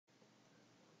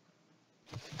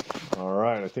All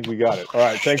right, I think we got it. All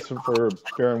right, thanks for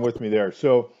bearing with me there.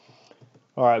 So,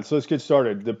 all right, so let's get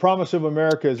started. The promise of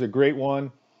America is a great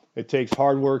one. It takes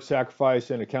hard work,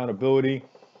 sacrifice, and accountability.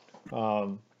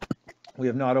 Um, we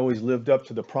have not always lived up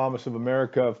to the promise of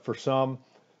America for some,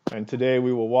 and today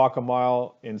we will walk a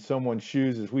mile in someone's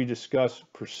shoes as we discuss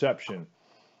perception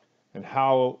and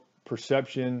how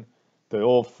perception, the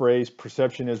old phrase,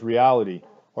 perception is reality,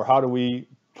 or how do we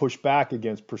push back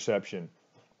against perception,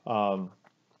 um,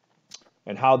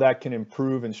 and how that can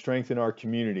improve and strengthen our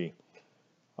community.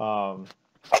 Um,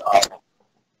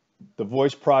 the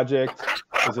Voice Project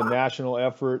is a national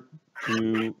effort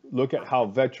to look at how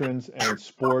veterans and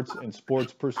sports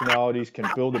personalities can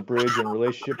build a bridge and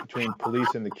relationship between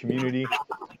police and the community.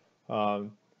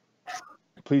 Um,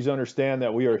 Please understand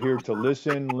that we are here to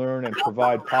listen, learn, and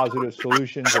provide positive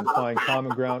solutions and find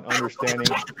common ground understanding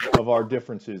of our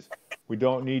differences. We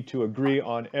don't need to agree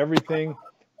on everything,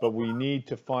 but we need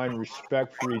to find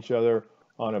respect for each other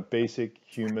on a basic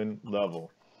human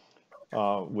level.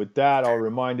 With that, I'll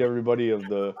remind everybody of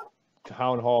the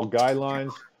town hall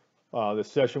guidelines. The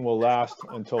session will last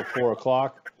until 4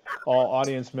 o'clock. All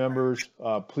audience members,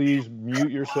 please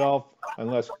mute yourself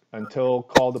until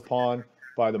called upon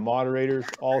by the moderators.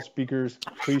 All speakers,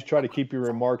 please try to keep your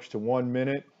remarks to 1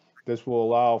 minute. This will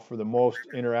allow for the most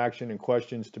interaction and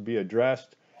questions to be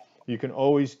addressed. You can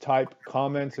always type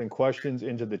comments and questions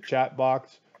into the chat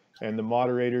box, and the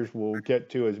moderators will get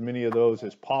to as many of those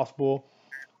as possible.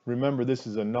 Remember, this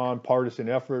is a nonpartisan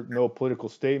effort, no political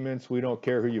statements. We don't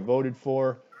care who you voted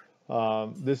for.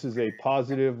 This is a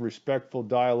positive, respectful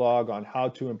dialogue on how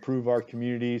to improve our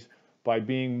communities by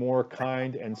being more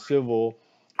kind and civil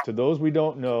to those we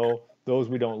don't know, those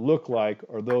we don't look like,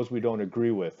 or those we don't agree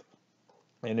with.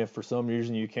 And if for some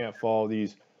reason you can't follow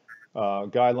these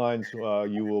guidelines,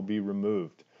 you will be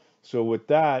removed. So with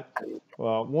that,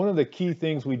 one of the key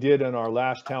things we did in our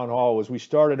last town hall was we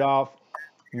started off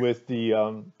with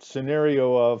the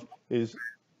scenario of, is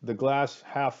the glass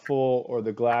half full or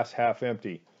the glass half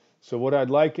empty? So what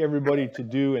I'd like everybody to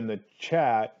do in the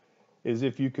chat is,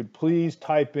 if you could please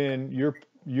type in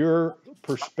your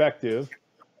perspective.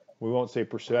 We won't say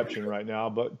perception right now,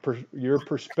 but your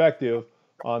perspective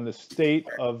on the state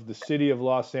of the city of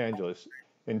Los Angeles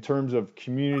in terms of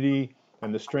community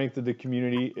and the strength of the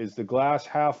community. Is the glass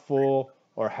half full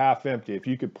or half empty? If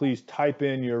you could please type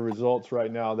in your results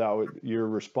right now, your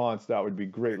response, that would be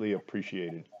greatly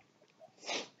appreciated.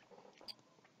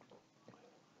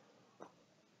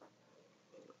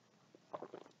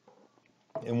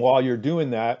 And while you're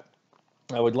doing that,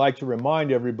 I would like to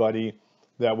remind everybody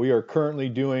that we are currently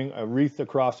doing a Wreath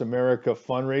Across America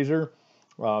fundraiser.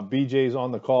 BJ's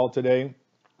on the call today,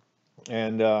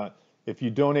 and if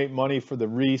you donate money for the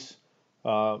wreaths,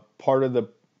 part of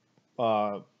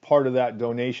that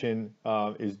donation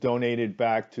is donated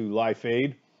back to Life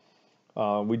Aid.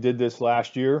 We did this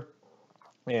last year,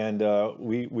 and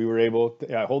we were able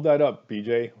to, hold that up,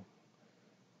 BJ.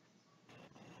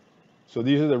 So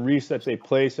these are the wreaths that they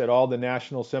place at all the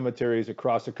national cemeteries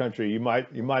across the country. You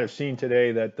might have seen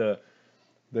today that the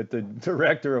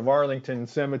director of Arlington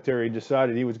Cemetery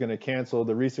decided he was going to cancel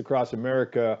the Wreaths Across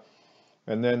America,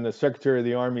 and then the Secretary of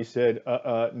the Army said,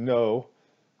 no,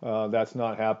 that's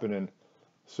not happening.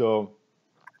 So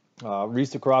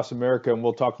Wreaths Across America, and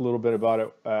we'll talk a little bit about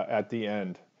it at the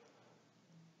end.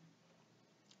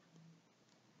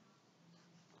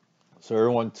 So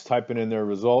everyone's typing in their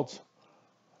results,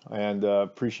 and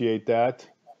appreciate that.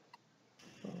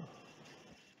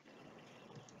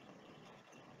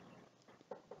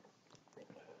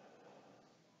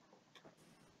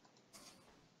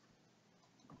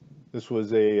 This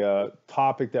was a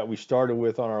topic that we started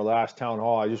with on our last town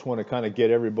hall. I just want to kind of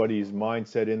get everybody's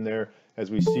mindset in there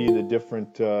as we see the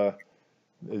different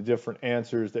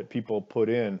answers that people put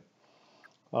in.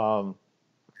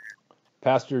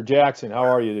 Pastor Jackson, how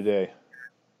are you today?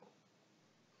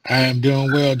 I am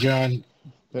doing well, John.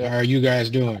 How are you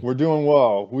guys doing? We're doing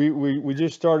well. We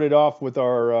just started off with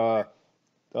our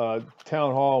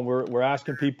town hall. We're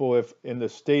asking people if in the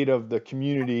state of the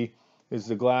community, is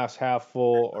the glass half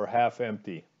full or half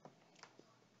empty?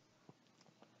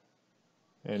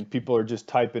 And people are just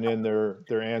typing in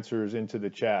their answers into the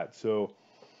chat. So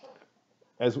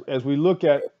as we look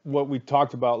at what we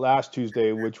talked about last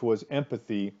Tuesday, which was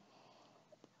empathy,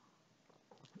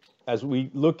 as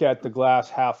we look at the glass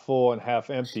half full and half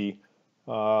empty,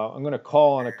 I'm going to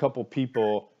call on a couple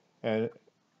people, and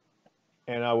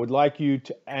I would like you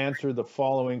to answer the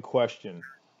following question.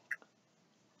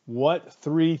 What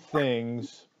 3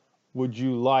 things would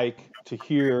you like to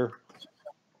hear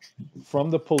from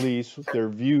the police, their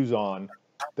views on,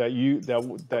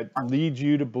 that leads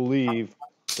you to believe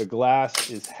the glass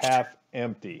is half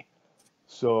empty.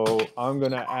 So I'm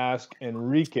going to ask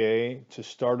Enrique to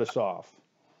start us off.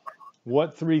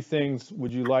 What three things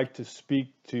would you like to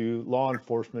speak to law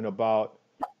enforcement about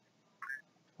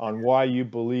on why you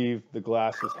believe the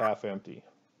glass is half empty?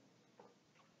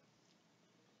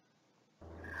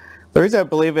 The reason I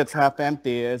believe it's half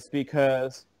empty is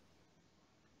because,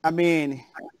 I mean,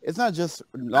 it's not just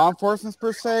law enforcement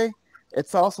per se,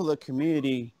 it's also the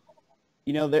community.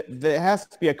 You know, there has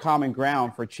to be a common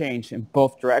ground for change in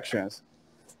both directions.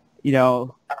 You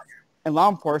know, in law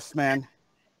enforcement,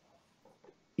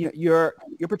 you're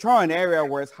patrolling an area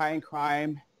where it's high in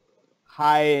crime,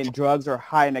 high in drugs, or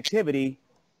high in activity,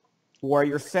 where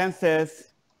your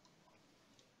senses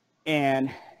and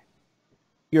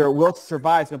your will to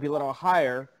survive is going to be a little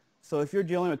higher. So if you're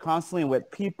dealing constantly with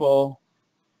people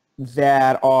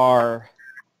that are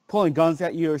pulling guns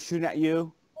at you or shooting at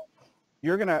you,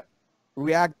 you're going to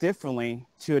react differently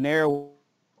to an area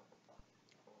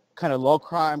kind of low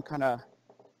crime, kind of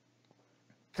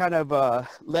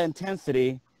low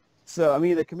intensity. So, I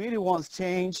mean, the community wants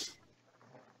change,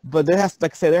 but there has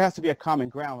to be a common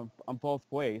ground on both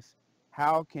ways.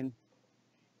 How can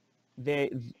the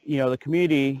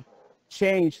community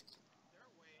change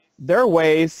their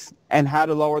ways and how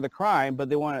to lower the crime, but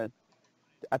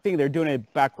I think they're doing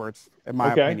it backwards, in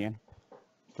my opinion.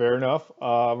 Fair enough.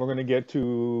 We're going to get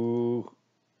to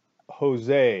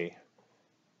Jose.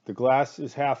 The glass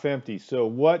is half empty. So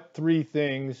what three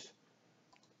things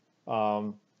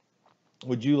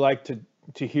would you like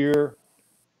to hear,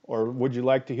 or would you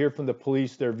like to hear from the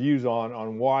police their views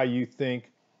on why you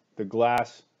think the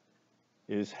glass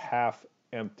is half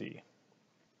empty?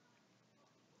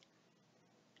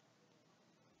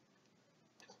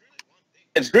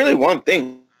 It's really one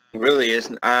thing, really,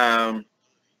 is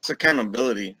it's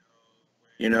accountability.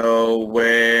 You know,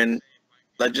 when,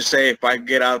 let's just say, if I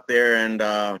get out there and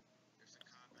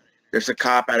there's a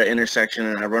cop at an intersection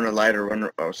and I run a light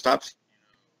or stops,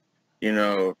 you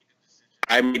know,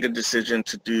 I made the decision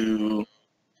to do,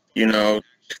 to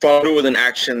follow through with an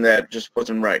action that just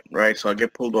wasn't right? So I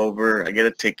get pulled over, I get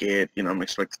a ticket, I'm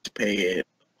expected to pay it,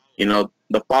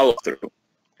 the follow through.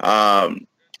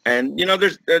 And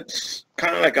that's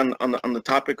kind of like on the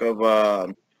topic of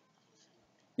the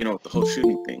whole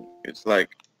shooting thing. It's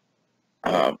like,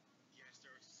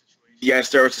 yes,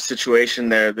 there was a situation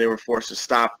there. They were forced to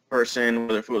stop a person,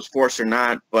 whether if it was forced or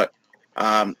not. But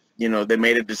they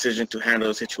made a decision to handle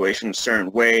the situation a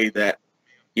certain way that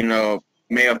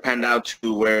may have panned out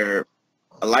to where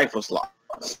a life was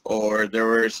lost or there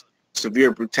was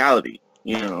severe brutality.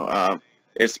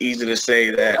 It's easy to say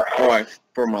that, I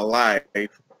for my life,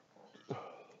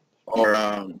 or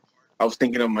I was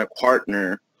thinking of my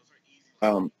partner.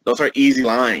 Those are easy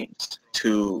lines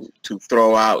to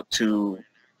throw out to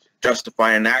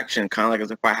justify an action, kind of like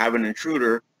as if I have an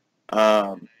intruder,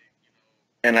 and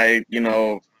I,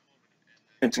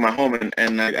 into my home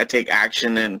and I take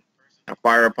action and I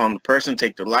fire upon the person,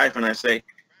 take their life, and I say,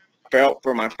 felt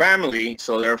for my family,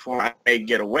 so therefore I may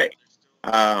get away.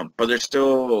 But there's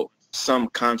still some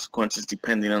consequences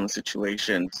depending on the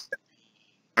situations that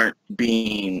aren't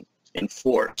being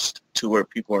enforced to where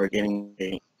people are getting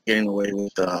away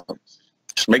with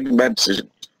just making bad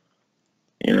decisions.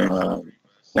 I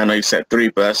know you said three,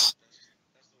 but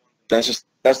that's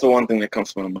the one thing that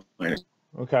comes to my mind.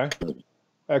 Okay,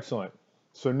 excellent.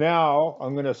 So now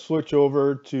I'm going to switch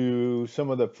over to some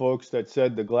of the folks that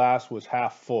said the glass was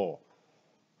half full.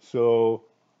 So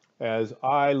as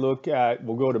I look at,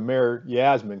 we'll go to Mayor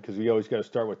Yasmin because we always got to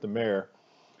start with the mayor.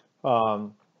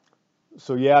 So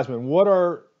Yasmin, what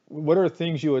are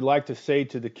things you would like to say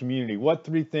to the community? What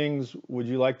three things would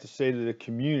you like to say to the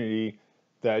community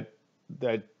that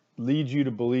leads you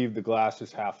to believe the glass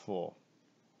is half full?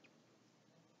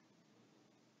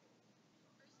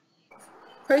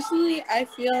 Personally, I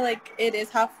feel like it is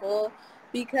half full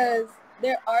because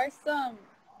there's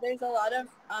a lot of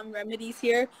remedies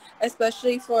here,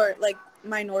 especially for like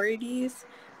minorities,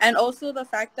 and also the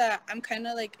fact that I'm kind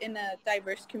of like in a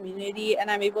diverse community and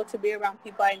I'm able to be around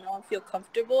people I know and feel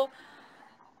comfortable.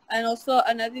 And also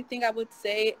another thing I would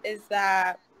say is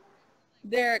that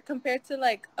they're compared to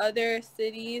like other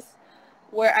cities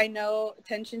where I know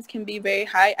tensions can be very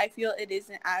high, I feel it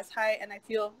isn't as high and I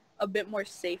feel a bit more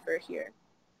safer here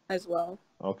as well.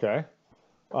 Okay.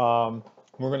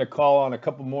 We're going to call on a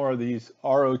couple more of these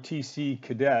ROTC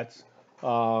cadets.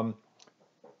 Fari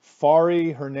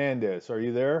Hernandez, are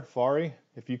you there? Fari,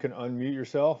 if you can unmute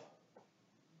yourself.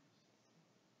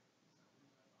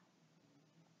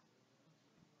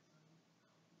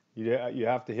 You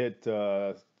have to hit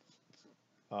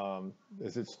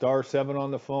Is it *7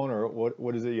 on the phone, or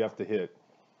what is it you have to hit?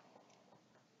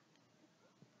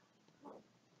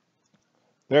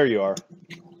 There you are.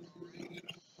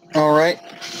 All right.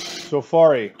 So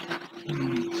Fari,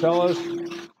 tell us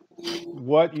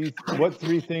what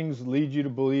 3 things lead you to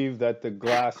believe that the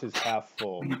glass is half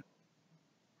full.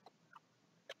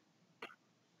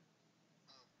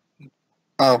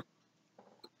 Oh,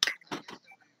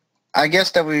 I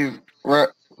guess that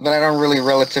that I don't really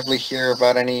relatively hear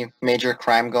about any major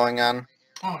crime going on,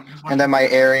 and that my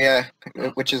area,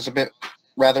 which is a bit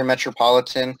rather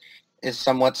metropolitan, is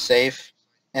somewhat safe,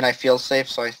 and I feel safe.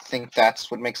 So I think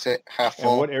that's what makes it half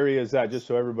full. And what area is that, just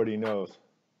so everybody knows?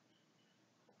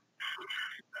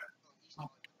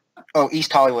 Oh,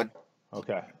 East Hollywood.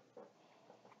 Okay.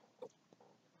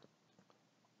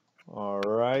 All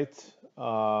right.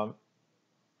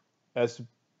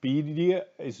 Esbidi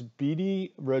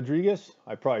Rodriguez?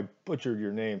 I probably butchered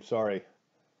your name. Sorry.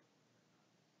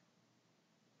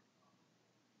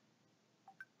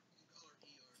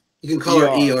 You can call her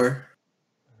ER.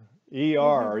 ER,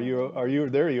 are you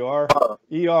there? You are.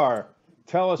 ER,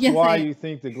 tell us Yes, why you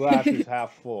think the glass is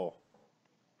half full.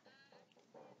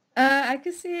 I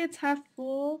could say it's half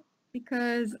full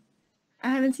because I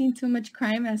haven't seen too much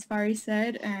crime, as Fari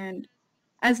said, and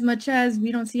as much as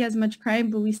we don't see as much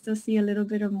crime, but we still see a little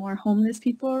bit of more homeless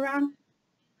people around.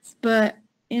 But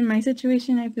in my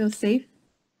situation, I feel safe.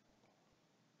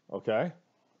 Okay.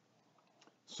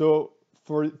 So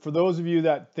for those of you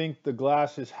that think the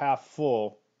glass is half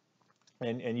full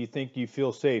and you think you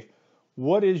feel safe,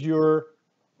 what is your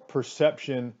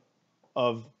perception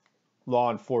of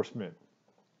law enforcement?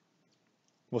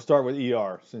 We'll start with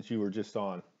ER since you were just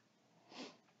on.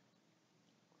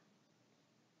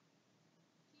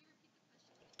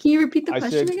 Can you repeat the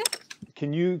question again?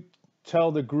 Can you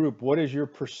tell the group what is your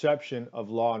perception of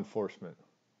law enforcement?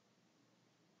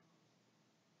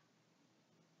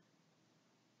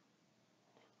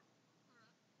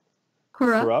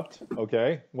 Corrupt.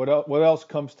 Okay. What else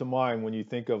comes to mind when you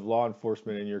think of law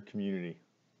enforcement in your community?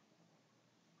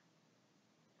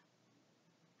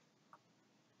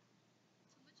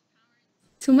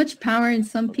 Too much power in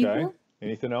some people.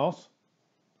 Anything else?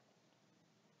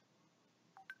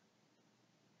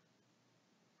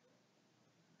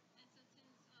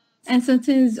 And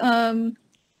sometimes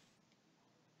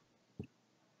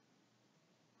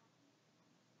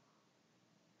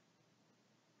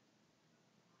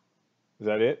Is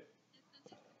that it?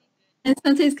 and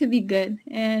sometimes could be good,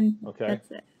 and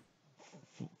that's it.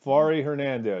 Fari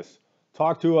Hernandez,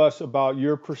 talk to us about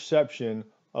your perception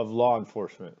of law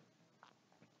enforcement.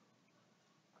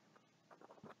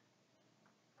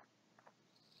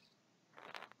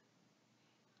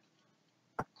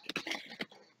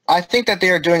 I think that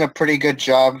they are doing a pretty good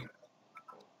job.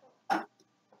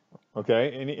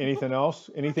 Okay. Anything else?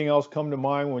 Anything else come to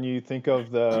mind when you think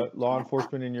of the law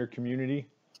enforcement in your community?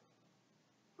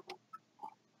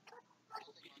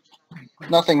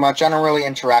 Nothing much. I don't really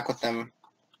interact with them.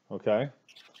 Okay.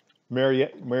 Mary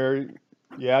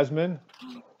Yasmin?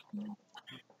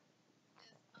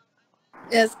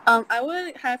 Yes, I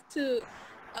would have to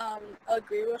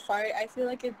agree with Fari. I feel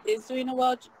like it is doing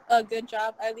a good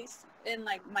job, at least in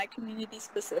like my community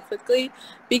specifically,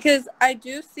 because I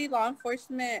do see law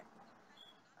enforcement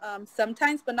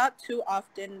sometimes, but not too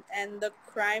often, and the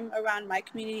crime around my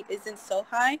community isn't so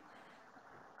high.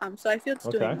 So I feel it's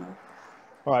doing well.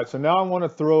 All right, so now I want to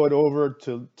throw it over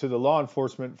to the law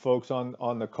enforcement folks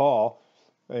on the call,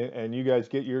 and you guys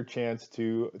get your chance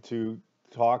to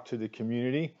talk to the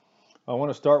community. I want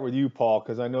to start with you, Paul,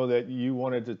 because I know that you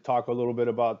wanted to talk a little bit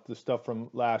about the stuff from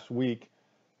last week,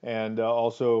 and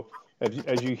also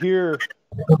as you hear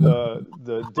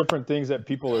the different things that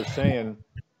people are saying,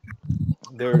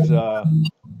 there's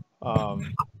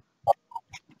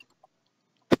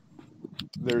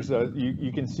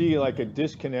you can see like a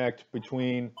disconnect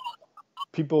between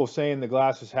people saying the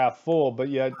glass is half full, but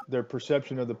yet their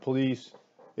perception of the police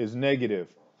is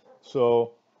negative.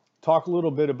 So talk a little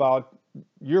bit about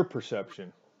your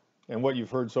perception and what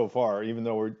you've heard so far, even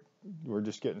though we're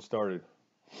just getting started.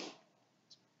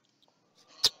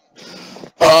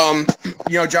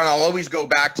 John, I'll always go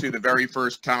back to the very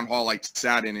first town hall I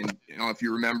sat in, and if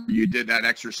you remember, you did that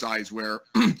exercise where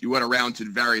you went around to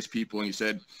various people and you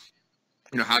said,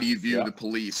 how do you view the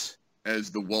police,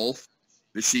 as the wolf,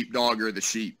 the sheepdog, or the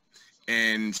sheep?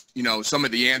 And some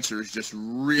of the answers just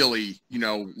really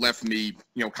left me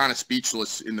kind of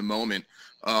speechless in the moment,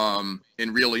 and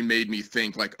really made me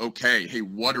think like, okay, hey,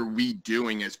 what are we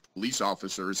doing as police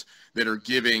officers that are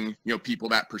giving people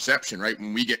that perception, right?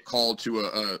 When we get called to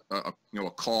a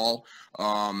call,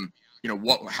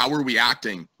 how are we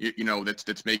acting,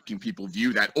 that's making people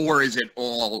view that? Or is it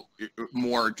all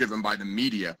more driven by the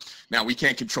media? Now, we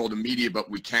can't control the media, but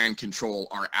we can control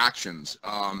our actions.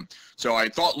 So I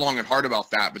thought long and hard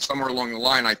about that, but somewhere along the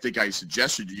line, I think I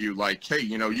suggested to you, like, hey,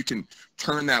 you can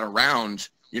turn that around.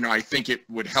 I think it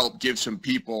would help give some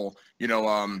people,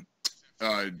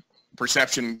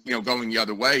 perception, going the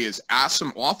other way, is ask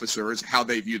some officers how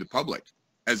they view the public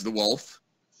as the wolf,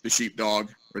 the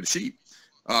sheepdog, or the sheep.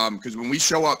 Because when we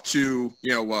show up to,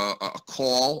 a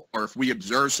call, or if we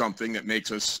observe something that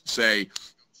makes us say,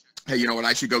 hey, you know what,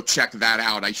 I should go check that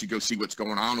out. I should go see what's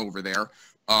going on over there.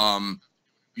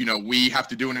 We have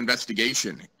to do an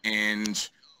investigation, and,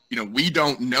 we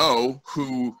don't know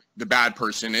who the bad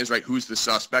person is, right? Who's the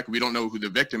suspect? We don't know who the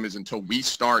victim is until we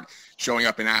start showing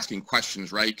up and asking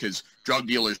questions, right? Because drug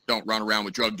dealers don't run around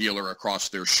with drug dealer across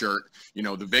their shirt.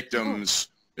 The victims,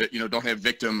 don't have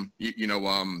victim,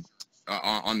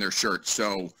 on their shirt.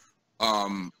 So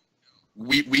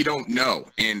we don't know.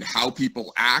 And how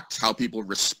people act, how people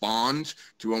respond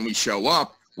to when we show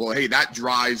up, well, hey, that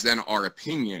drives then our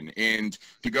opinion. And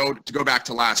to go back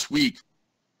to last week,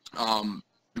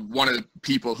 one of the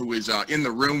people who is in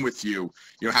the room with you,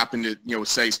 happened to,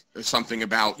 say something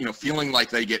about, feeling like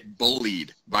they get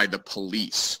bullied by the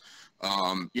police.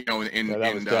 Again,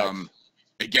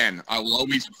 I will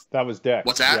always. That was Dex.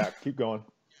 What's that? Yeah, keep going.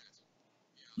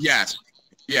 Yes.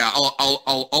 Yeah,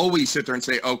 I'll always sit there and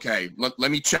say, okay, let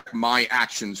me check my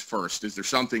actions first. Is there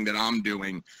something that I'm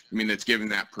doing, that's giving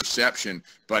that perception?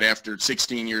 But after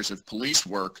 16 years of police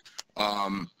work,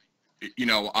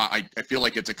 I feel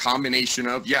like it's a combination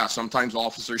of, sometimes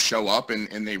officers show up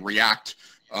and they react.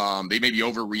 They maybe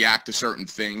overreact to certain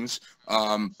things,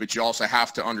 but you also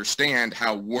have to understand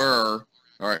how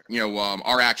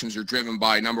our actions are driven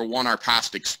by, number one, our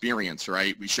past experience,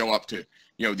 right? We show up to,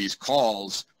 these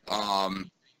calls,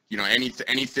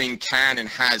 anything can and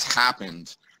has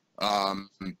happened.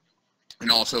 And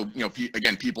also,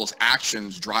 again, people's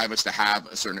actions drive us to have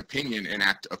a certain opinion and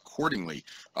act accordingly.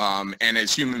 And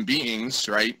as human beings,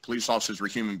 right, police officers were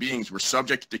human beings, we're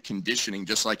subject to conditioning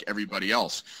just like everybody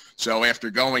else. So after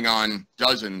going on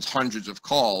dozens, hundreds of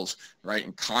calls, right,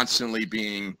 and constantly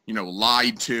being,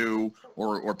 lied to,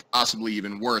 or possibly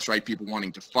even worse, right, people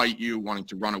wanting to fight you, wanting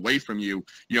to run away from you,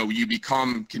 you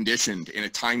become conditioned, and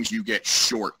at times you get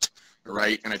short,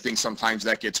 right? And I think sometimes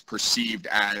that gets perceived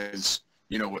as,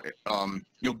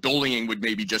 bullying would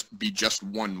maybe just be just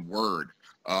one word,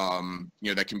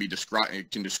 that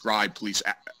can describe police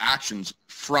actions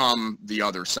from the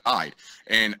other side.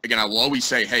 And again, I will always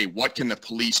say, hey, what can the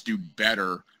police do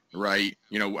better, right?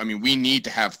 We need to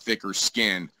have thicker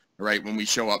skin, right, when we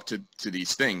show up to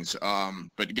these things.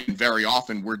 But again, very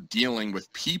often we're dealing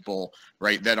with people,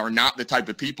 right, that are not the type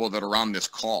of people that are on this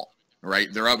call, right?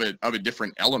 They're of a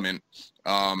different element.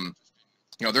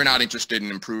 They're not interested in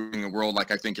improving the world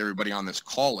like I think everybody on this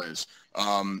call is.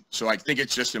 So I think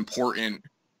it's just important,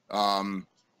 to,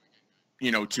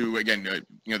 again,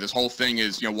 this whole thing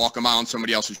is, walk a mile in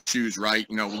somebody else's shoes, right?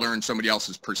 Learn somebody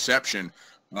else's perception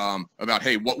about,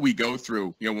 hey, what we go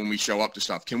through, when we show up to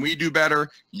stuff. Can we do better?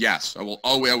 Yes. I will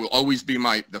always be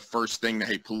the first thing that,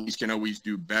 hey, police can always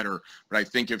do better. But I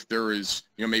think if there is,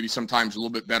 maybe sometimes a little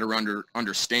bit better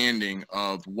understanding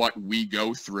of what we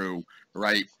go through,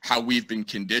 right, how we've been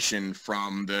conditioned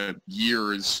from the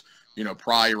years,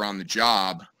 prior on the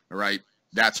job, right,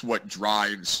 that's what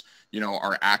drives,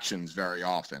 our actions very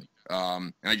often.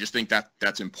 And I just think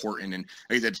that's important. And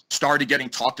like I said, started getting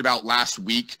talked about last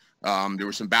week. There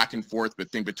was some back and forth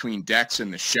between Dex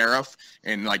and the sheriff,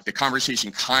 and like the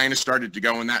conversation kind of started to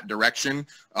go in that direction.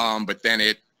 But then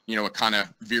it kind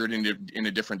of veered in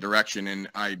a different direction. And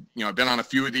I've been on a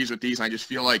few of these, and I just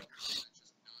feel like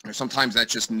sometimes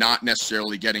that's just not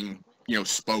necessarily getting,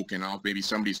 spoken. Maybe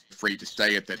somebody's afraid to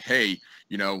say it, that, hey,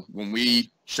 when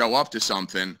we show up to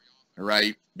something,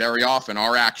 right, very often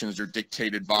our actions are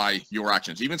dictated by your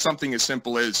actions. Even something as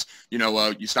simple as,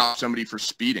 you stop somebody for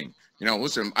speeding.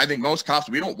 Listen, I think most cops,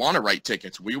 we don't want to write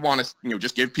tickets. We want to,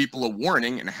 just give people a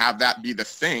warning and have that be the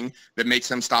thing that makes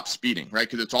them stop speeding, right?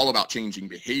 Because it's all about changing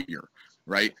behavior,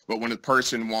 right? But when a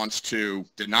person wants to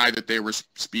deny that they were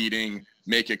speeding,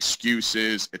 make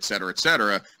excuses, et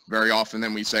cetera, very often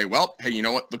then we say, well, hey, you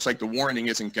know what? Looks like the warning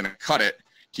isn't going to cut it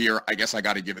here. I guess I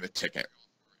got to give it a ticket.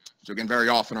 So again, very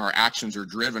often our actions are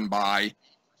driven by,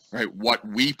 right, what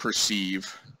we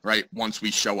perceive, right, once we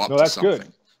show up to something.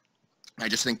 Good. I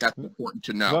just think that's important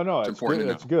to know. No, it's important.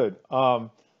 That's good.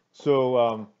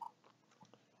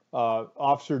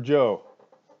 Officer Joe,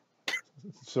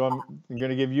 so I'm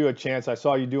going to give you a chance. I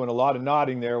saw you doing a lot of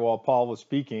nodding there while Paul was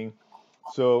speaking.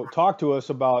 So talk to us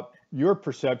about your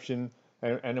perception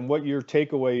And then what your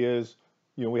takeaway is,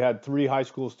 you know, we had 3 high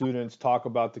school students talk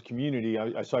about the community.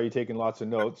 I saw you taking lots of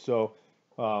notes. So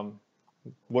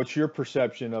what's your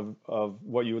perception of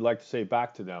what you would like to say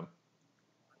back to them?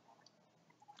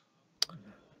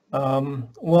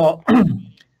 Well,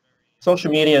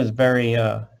 social media is very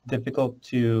difficult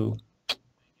to,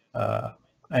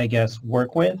 I guess,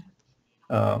 work with.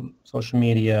 Social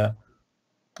media,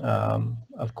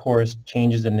 of course,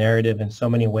 changes the narrative in so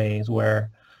many ways where,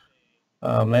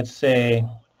 let's say,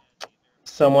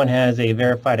 someone has a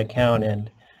verified account,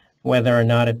 and whether or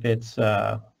not if it's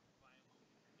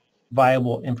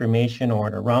viable information or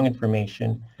the wrong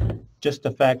information, just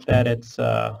the fact that it's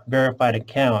a verified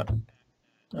account,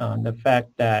 the fact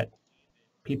that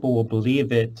people will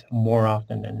believe it more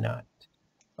often than not.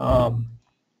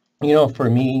 You know, for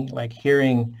me, like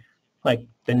hearing like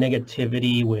the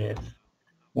negativity with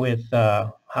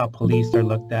how police are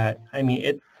looked at, I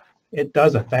mean, it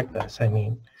does affect us. I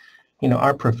mean, you know,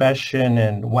 our profession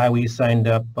and why we signed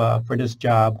up for this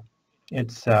job,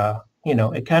 it's, you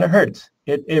know, it kind of hurts.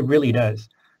 It really does.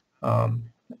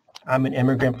 I'm an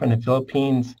immigrant from the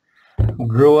Philippines,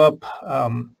 grew up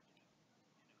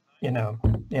in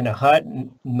a hut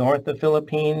north of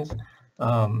Philippines,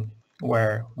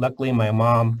 where luckily my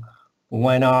mom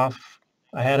went off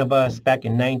ahead of us back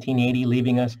in 1980,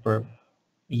 leaving us for a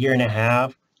year and a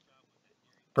half.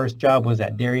 First job was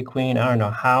at Dairy Queen. I don't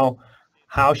know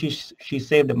how she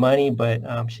saved the money, but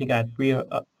she got three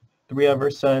of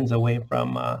her sons away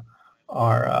from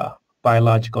our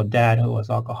biological dad, who was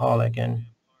alcoholic, and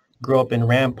grew up in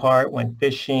Rampart, went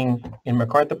fishing in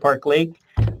MacArthur Park Lake.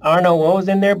 I don't know what was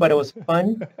in there, but it was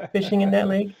fun fishing in that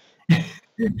lake.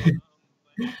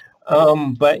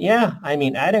 But yeah, I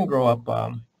mean, I didn't grow up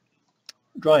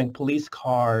drawing police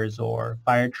cars or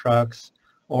fire trucks,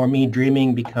 or me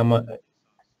dreaming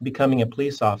becoming a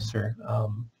police officer.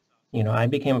 You know, I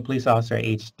became a police officer at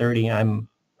age 30. I'm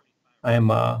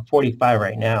 45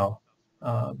 right now.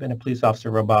 Been a police officer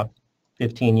for about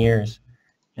 15 years.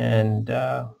 And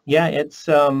yeah, it's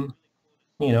you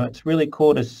know, it's really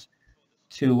cool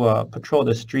to patrol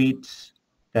the streets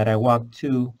that I walk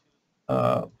to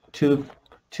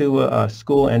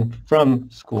school and from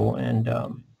school. And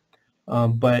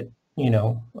but you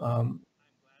know,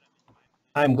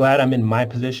 I'm glad I'm in my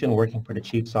position working for the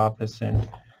chief's office and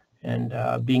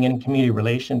being in community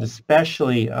relations,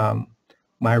 especially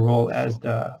my role as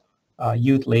the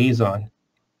youth liaison.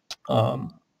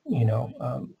 You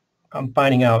know, I'm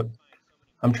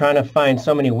trying to find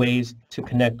so many ways to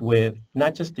connect with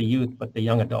not just the youth, but the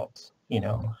young adults, you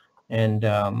know, and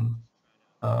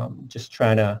just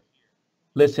trying to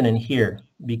listen and hear,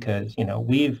 because, you know,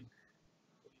 we've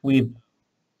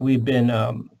been,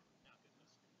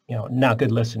 you know, not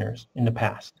good listeners in the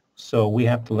past. So we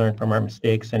have to learn from our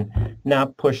mistakes and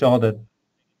not push all the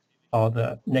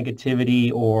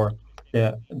negativity or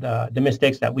the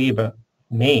mistakes that we've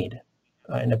made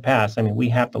in the past. I mean, we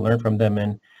have to learn from them,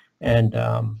 and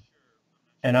I'm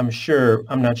not sure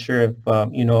if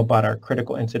you know about our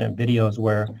critical incident videos,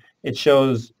 where it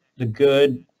shows the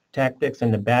good tactics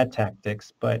and the bad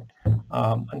tactics, but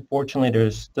unfortunately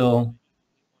there's still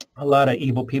a lot of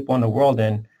evil people in the world,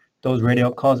 and those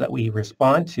radio calls that we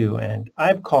respond to, and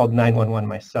I've called 911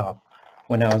 myself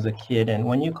when I was a kid, and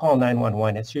when you call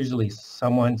 911, it's usually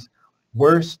someone's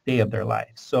worst day of their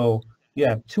life. So you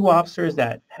have 2 officers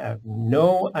that have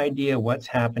no idea what's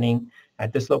happening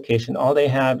at this location. All they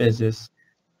have is this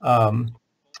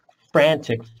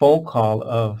frantic phone call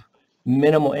of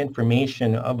minimal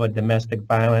information of a domestic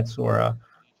violence or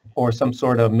some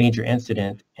sort of major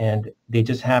incident, and they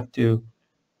just have to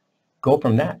go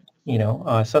from that. You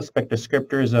know, suspect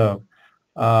descriptors of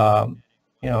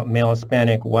you know, male,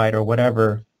 Hispanic, white, or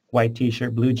whatever, white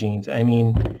T-shirt, blue jeans. I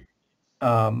mean,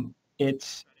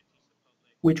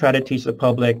 we try to teach the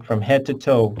public from head to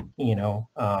toe, you know,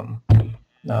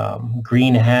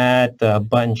 green hat,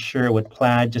 button shirt with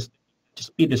plaid, just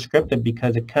be descriptive,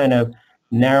 because it kind of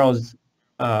narrows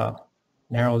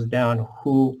down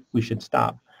who we should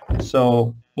stop.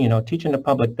 So, you know, teaching the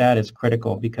public that is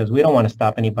critical, because we don't want to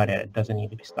stop anybody that doesn't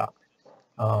need to be stopped.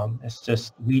 It's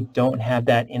just we don't have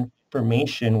that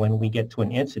information when we get to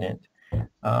an incident.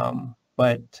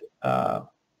 But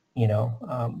you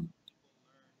know,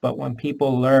 but when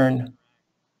people learn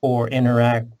or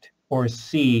interact or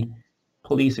see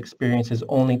police experiences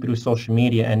only through social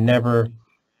media and never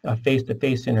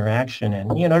face-to-face interaction,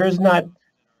 and you know, there's not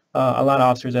a lot of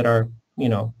officers that are, you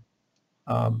know,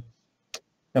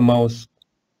 the most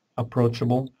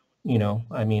approachable. You know,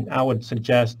 I mean, I would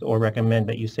suggest or recommend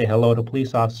that you say hello to a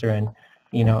police officer and,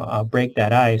 you know, break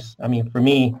that ice. I mean, for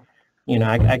me, you know,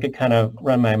 I could kind of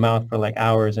run my mouth for like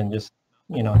hours and just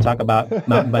talk about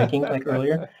mountain biking like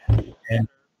earlier, and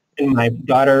my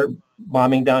daughter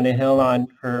bombing down a hill on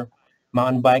her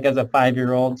mountain bike as a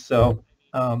 5-year-old. So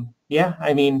yeah,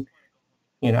 I mean,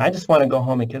 I just want to go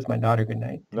home and kiss my daughter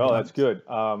goodnight. No, that's good.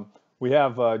 We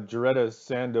have Jaretta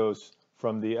Sandos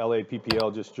from the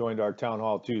LAPPL just joined our town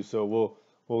hall too, so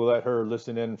we'll let her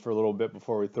listen in for a little bit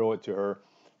before we throw it to her.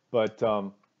 But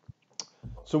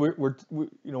so we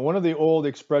one of the old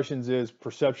expressions is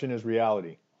perception is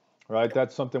reality, right?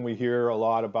 That's something we hear a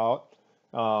lot about.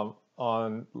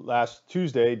 On last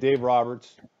Tuesday, Dave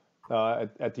Roberts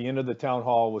at the end of the town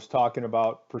hall was talking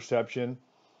about perception,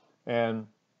 and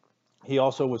he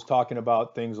also was talking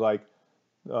about things like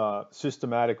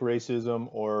systematic racism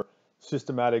or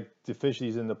systematic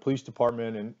deficiencies in the police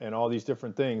department and all these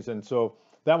different things. And so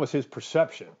that was his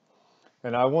perception.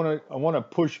 And I want to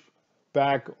push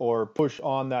back or push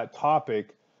on that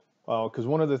topic because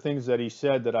one of the things that he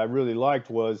said that I really liked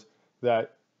was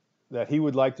that he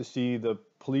would like to see the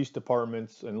police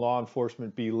departments and law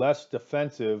enforcement be less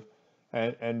defensive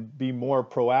and be more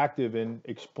proactive in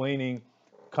explaining,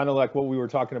 kind of like what we were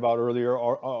talking about earlier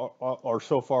or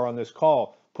so far on this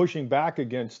call, pushing back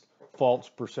against false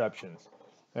perceptions.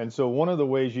 And so one of the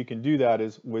ways you can do that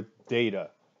is with data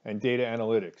and data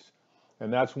analytics.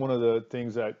 And that's one of the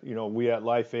things that, we at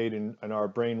LifeAid and our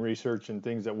brain research and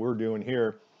things that we're doing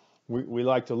here, we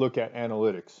like to look at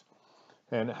analytics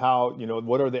and how,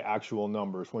 what are the actual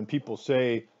numbers? When people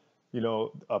say,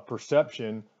 a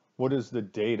perception, what does the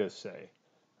data say?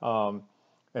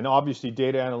 And obviously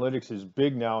data analytics is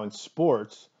big now in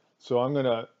sports. So I'm going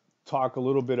to talk a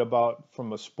little bit about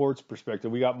from a sports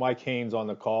perspective. We got Mike Haynes on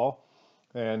the call,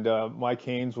 and Mike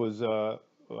Haynes was a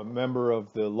member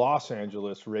of the Los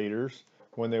Angeles Raiders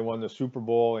when they won the Super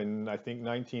Bowl in, I think,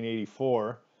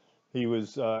 1984. He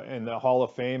was in the Hall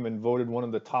of Fame and voted one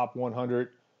of the top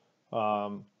 100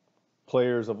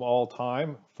 players of all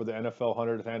time for the NFL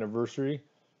 100th anniversary.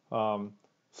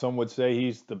 Some would say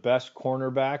he's the best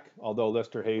cornerback, although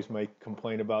Lester Hayes might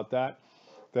complain about that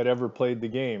ever played the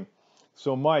game.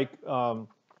 So, Mike,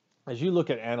 as you look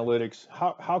at analytics,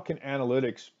 how can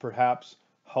analytics perhaps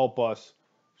help us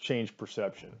change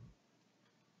perception?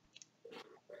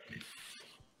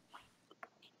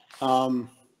 I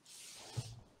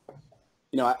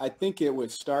think it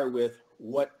would start with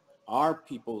what are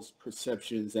people's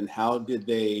perceptions and how did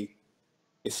they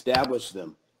establish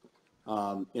them?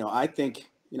 I think,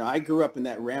 I grew up in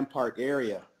that Rampart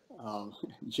area,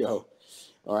 Joe,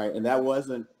 all right, and that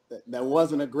wasn't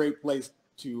a great place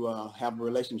to have a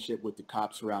relationship with the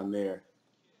cops around there.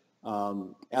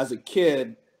 As a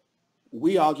kid,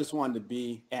 we all just wanted to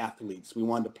be athletes. We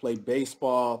wanted to play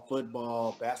baseball,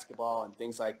 football, basketball, and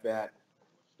things like that.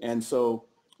 And so,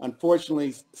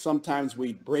 unfortunately, sometimes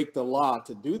we break the law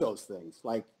to do those things.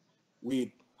 Like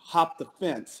we hop the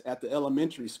fence at the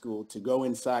elementary school to go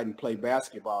inside and play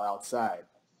basketball outside.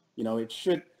 It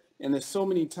should, and there's so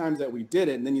many times that we did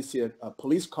it, and then you see a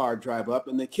police car drive up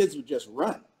and the kids would just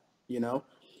run, and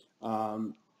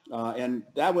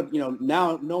that would,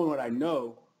 now knowing what I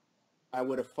know, I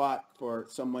would have fought for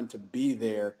someone to be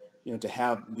there, to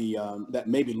have the, that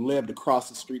maybe lived across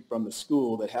the street from the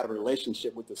school, that had a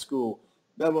relationship with the school,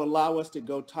 that will allow us to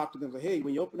go talk to them, say, hey,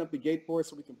 when you open up the gate for us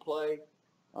so we can play.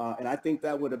 And I think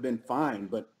that would have been fine.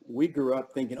 But we grew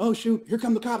up thinking, oh, shoot, here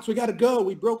come the cops. We got to go.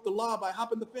 We broke the law by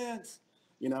hopping the fence,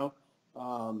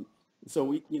 So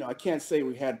we, I can't say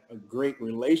we had a great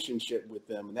relationship with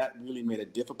them, and that really made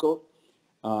it difficult.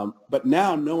 But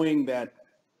now knowing that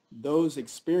those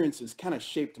experiences kind of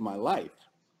shaped my life,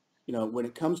 when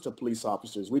it comes to police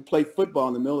officers, we play football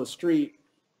in the middle of the street.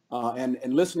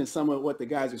 And listening to some of what the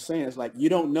guys are saying, it's like you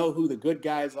don't know who the good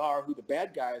guys are, who the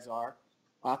bad guys are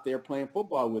out there playing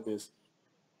football with us.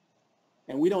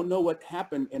 And we don't know what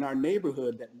happened in our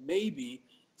neighborhood, that maybe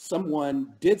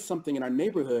someone did something in our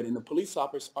neighborhood and the police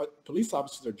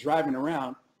officers are driving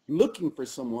around looking for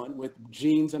someone with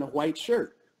jeans and a white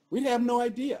shirt. We'd have no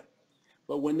idea.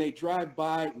 But when they drive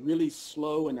by really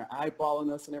slow and they're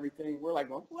eyeballing us and everything, we're like,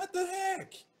 well, what the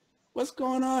heck? What's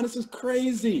going on? This is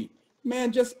crazy.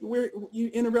 Man, you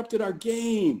interrupted our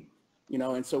game,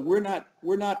 and so we're not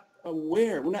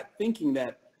aware. We're not thinking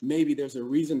that maybe there's a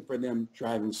reason for them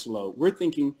driving slow. We're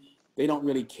thinking they don't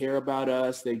really care about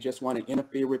us. They just want to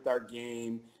interfere with our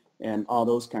game and all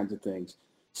those kinds of things.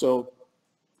 So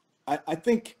I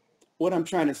think what I'm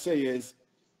trying to say is,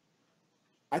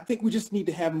 I think we just need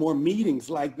to have more meetings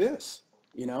like this.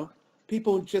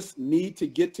 People just need to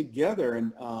get together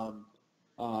and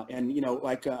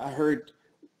like I heard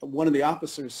one of the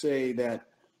officers say that,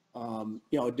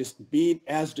 just be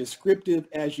as descriptive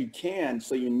as you can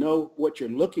so you know what you're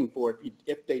looking for.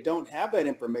 If they don't have that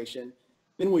information,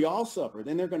 then we all suffer.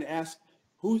 Then they're going to ask,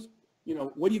 who's,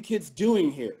 what are you kids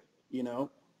doing here?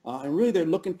 And really they're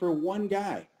looking for one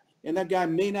guy. And that guy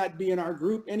may not be in our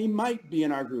group, and he might be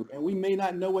in our group, and we may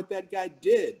not know what that guy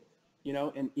did,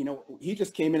 he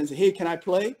just came in and said, hey, can I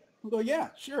play? We go, yeah,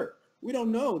 sure. We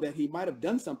don't know that he might have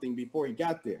done something before he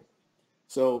got there.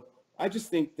 So I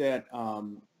just think that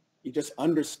just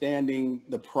understanding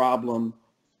the problem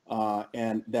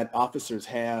and that officers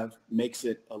have makes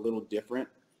it a little different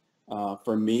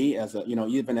for me as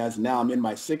even as now I'm in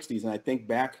my 60s, and I think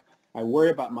back, I worry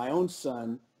about my own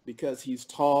son because he's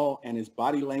tall and his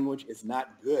body language is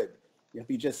not good. If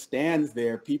he just stands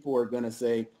there, people are going to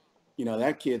say,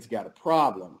 that kid's got a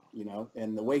problem,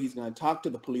 and the way he's going to talk to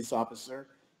the police officer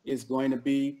is going to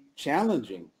be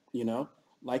challenging,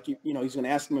 like, he's going to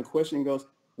ask him a question and goes,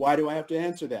 why do I have to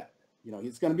answer that?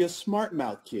 He's going to be a smart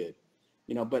mouth kid,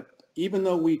 but even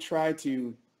though we try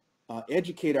to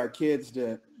educate our kids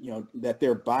to, that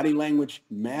their body language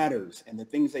matters and the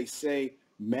things they say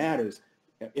matters.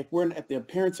 If their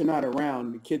parents are not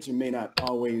around, the kids may not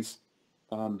always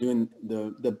doing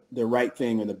the right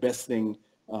thing or the best thing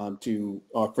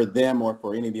for them or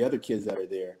for any of the other kids that are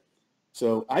there.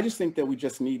 So I just think that we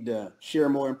just need to share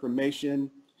more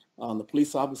information. The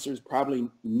police officers probably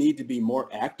need to be more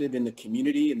active in the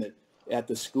community and at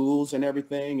the schools and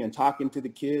everything, and talking to the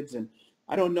kids. And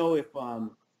I don't know if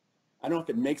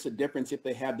it makes a difference if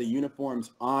they have the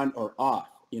uniforms on or off,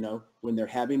 when they're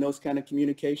having those kind of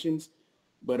communications.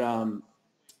 But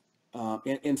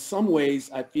in some ways,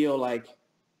 I feel like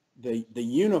the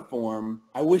uniform,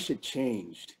 I wish it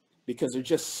changed, because there's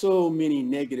just so many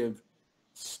negative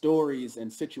stories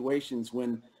and situations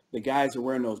when the guys are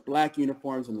wearing those black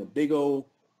uniforms and the big old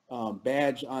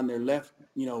badge on their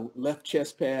left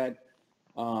chest pad.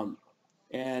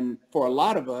 And for a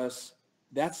lot of us,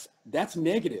 that's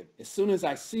negative. As soon as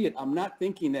I see it, I'm not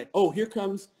thinking that, oh, here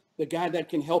comes the guy that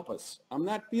can help us. I'm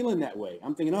not feeling that way.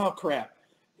 I'm thinking, oh, crap.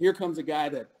 Here comes a guy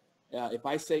that if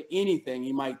I say anything,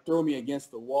 he might throw me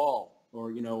against the wall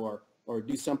or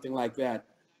do something like that.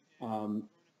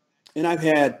 And I've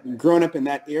had, growing up in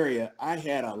that area, I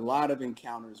had a lot of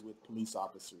encounters with police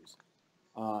officers.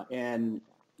 And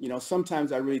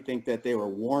sometimes I really think that they were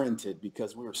warranted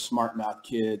because we were smart mouth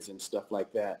kids and stuff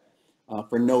like that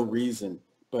for no reason.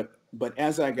 But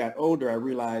as I got older, I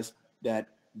realized that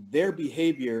their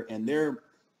behavior and their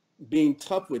being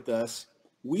tough with us,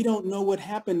 we don't know what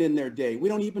happened in their day. We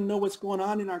don't even know what's going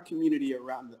on in our community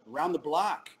around the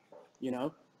block.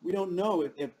 We don't know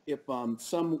if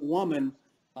some woman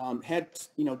had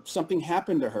something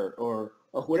happened to her or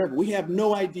whatever. We have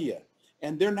no idea,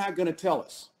 and they're not going to tell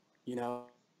us.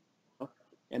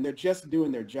 And they're just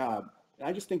doing their job. And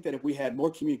I just think that if we had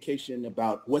more communication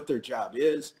about what their job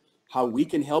is, how we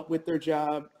can help with their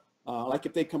job, like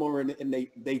if they come over and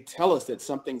they tell us that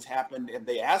something's happened and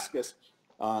they ask us,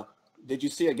 did you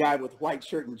see a guy with white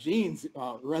shirt and jeans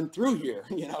run through here?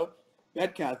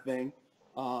 That kind of thing.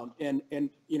 And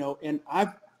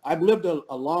I've lived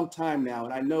a long time now,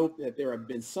 and I know that there have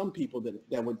been some people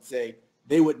that would say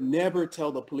they would never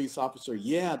tell the police officer,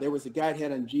 yeah, there was a guy that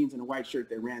had on jeans and a white shirt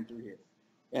that ran through here.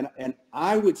 And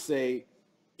I would say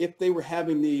if they were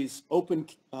having these open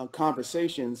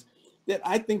conversations, that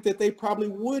I think that they probably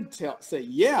would say,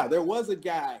 yeah, there was a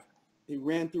guy who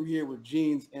ran through here with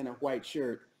jeans and a white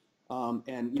shirt.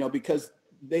 Because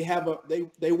they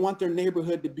want their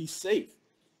neighborhood to be safe,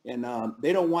 and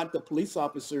they don't want the police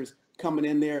officers coming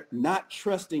in there not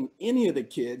trusting any of the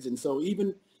kids. And so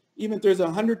even if there's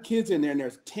 100 kids in there and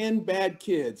there's 10 bad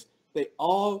kids, they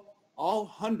all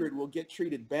 100 will get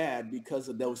treated bad because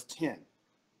of those 10,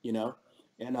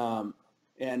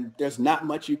 and there's not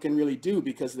much you can really do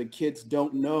because the kids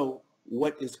don't know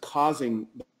what is causing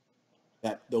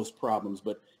those problems.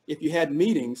 But if you had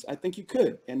meetings, I think you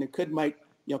could, and it could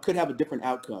have a different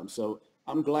outcome. So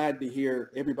I'm glad to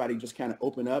hear everybody just kind of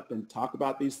open up and talk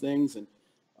about these things, and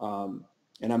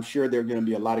I'm sure there's going to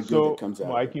be a lot of good that comes out.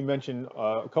 So, Mike, you mentioned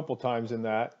a couple times in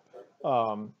that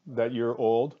that you're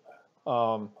old.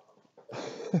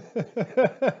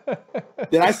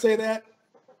 Did I say that?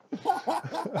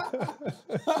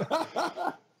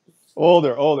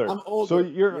 Older. I'm older. So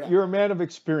you're a man of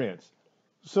experience.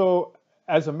 So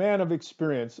as a man of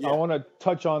experience, I want to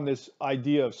touch on this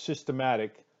idea of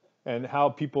systematic and how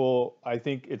people, I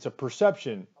think it's a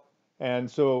perception.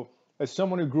 And so as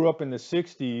someone who grew up in the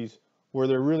 60s where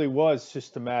there really was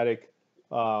systematic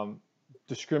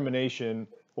discrimination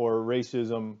or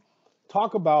racism,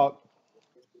 talk about,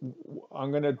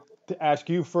 I'm going to ask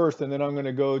you first, and then I'm going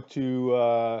to go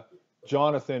to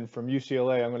Jonathan from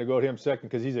UCLA. I'm going to go to him second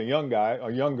because he's a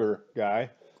younger guy.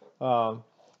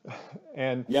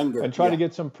 and Younger, and try to yeah.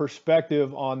 get some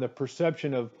perspective on the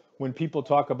perception of when people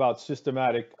talk about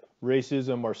systematic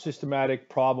racism or systematic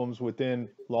problems within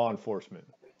law enforcement.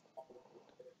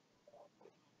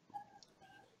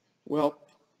 Well,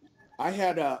 I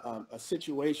had a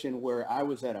situation where I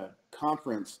was at a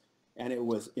conference, and it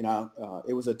was,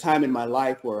 it was a time in my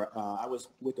life where I was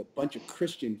with a bunch of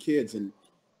Christian kids, and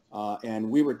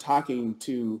we were talking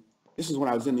to, this is when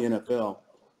I was in the NFL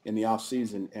in the off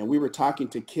season, and we were talking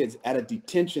to kids at a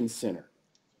detention center,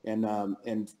 and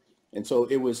so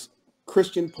it was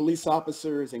Christian police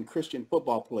officers and Christian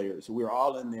football players. We were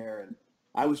all in there, and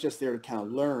I was just there to kind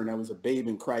of learn. I was a babe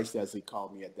in Christ, as they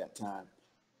called me at that time.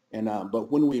 And but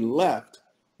when we left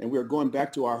and we were going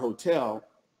back to our hotel,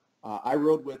 I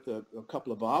rode with a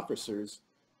couple of officers,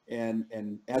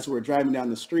 and as we were driving down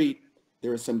the street,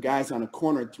 there were some guys on a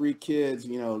corner, 3 kids,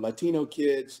 Latino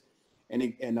kids, and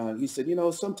he said,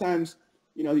 sometimes,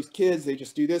 these kids, they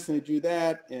just do this and they do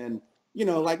that, and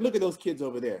like, look at those kids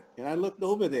over there. And I looked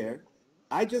over there,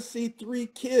 I just see 3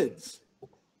 kids.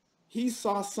 He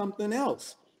saw something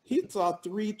else. He saw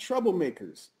 3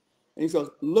 troublemakers. And he goes,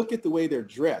 look at the way they're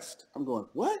dressed. I'm going,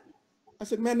 what? I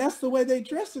said, man, that's the way they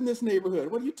dress in this neighborhood.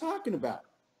 What are you talking about?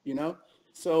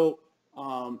 So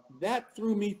that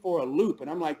threw me for a loop. And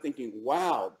I'm like thinking,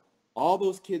 wow, all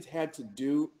those kids had to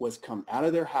do was come out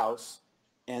of their house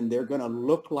and they're going to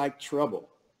look like trouble.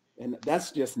 And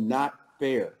that's just not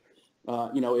fair.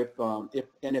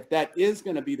 If that is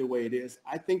going to be the way it is,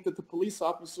 I think that the police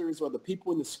officers or the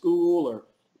people in the school or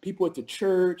people at the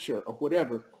church or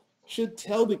whatever should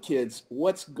tell the kids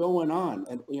what's going on.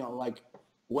 And, like,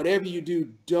 whatever you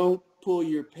do, don't pull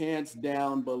your pants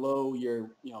down below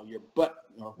your butt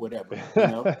or whatever,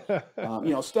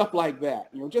 stuff like that.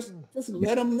 Just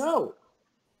let them know.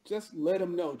 Just let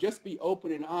them know. Just be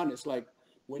open and honest. Like,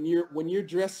 when you're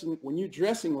dressing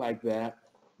like that,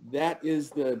 that is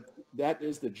the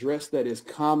dress that is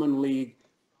commonly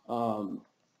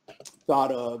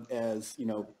thought of as,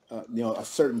 a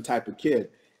certain type of kid.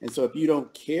 And so if you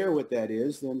don't care what that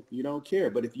is, then you don't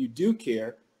care. But if you do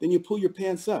care, then you pull your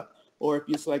pants up. Or if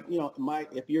it's like,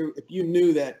 if you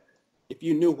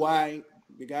knew why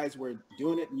the guys were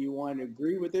doing it and you want to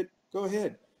agree with it, go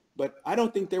ahead. But I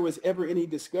don't think there was ever any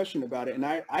discussion about it. And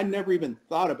I never even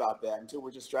thought about that until we're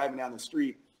just driving down the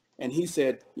street. And he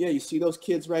said, yeah, you see those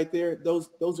kids right there? Those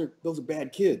are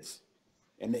bad kids.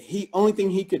 And the only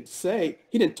thing he could say,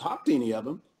 he didn't talk to any of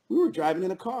them. We were driving in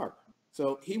a car.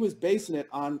 So he was basing it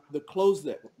on the clothes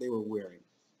that they were wearing,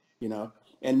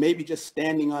 and maybe just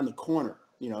standing on the corner,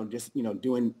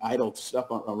 doing idle stuff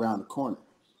around the corner.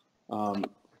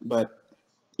 But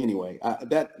anyway,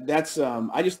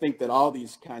 I just think that all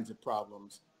these kinds of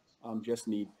problems just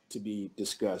need to be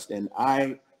discussed. And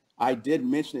I did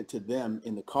mention it to them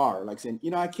in the car, like saying,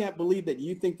 I can't believe that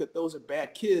you think that those are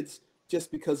bad kids just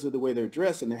because of the way they're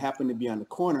dressed and they happen to be on the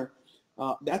corner.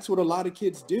 That's what a lot of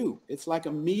kids do. It's like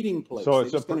a meeting place. So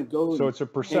they're just going to go and it's a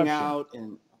perception. hang out,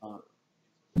 and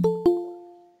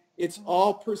it's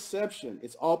all perception.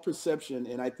 It's all perception.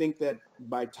 And I think that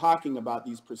by talking about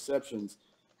these perceptions,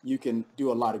 you can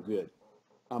do a lot of good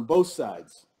on both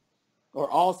sides, or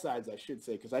all sides, I should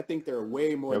say, because I think there are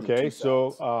way more than 2 sides.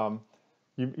 So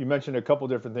you mentioned a couple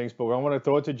different things, but I want to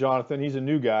throw it to Jonathan. He's a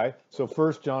new guy. So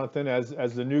first, Jonathan,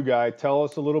 as the new guy, tell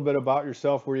us a little bit about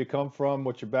yourself, where you come from,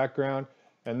 what's your background,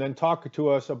 and then talk to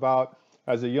us about,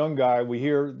 as a young guy, we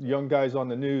hear young guys on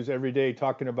the news every day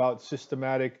talking about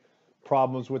systematic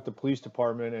problems with the police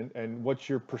department, and what's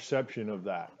your perception of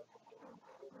that?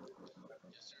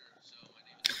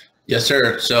 Yes,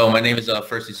 sir. So my name is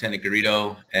First Lieutenant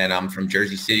Garrido, and I'm from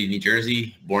Jersey City, New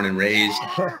Jersey, born and raised.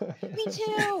 Me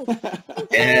too.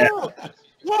 Yeah.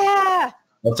 Yeah.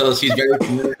 Also, she's very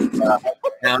familiar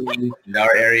county in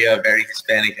our area, very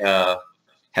Hispanic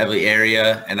heavily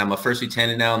area, and I'm a first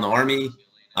lieutenant now in the Army.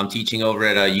 I'm teaching over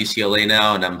at UCLA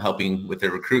now, and I'm helping with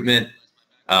their recruitment.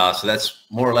 So that's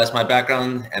more or less my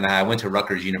background, and I went to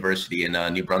Rutgers University in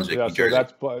New Brunswick, New Jersey.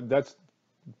 That's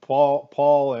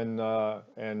Paul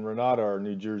and Renata are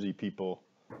New Jersey people.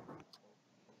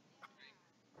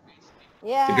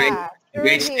 Yeah,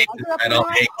 great Jersey. I grew up in North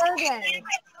Bergen,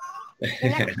 the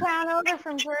next town over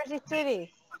from Jersey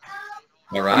City.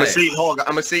 All right. I'm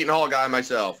a Seton Hall guy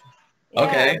myself. Yeah,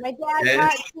 okay. My dad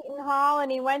taught Seton Hall,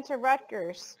 and he went to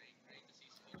Rutgers.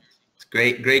 It's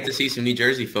great to see some New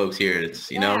Jersey folks here.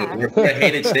 It's we're a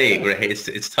hated state.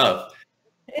 It's tough.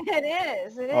 It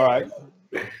is. All right.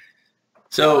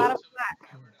 So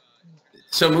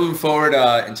moving forward,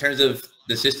 in terms of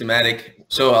the systematic,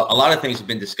 so a lot of things have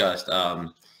been discussed, and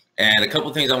a couple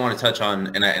of things I want to touch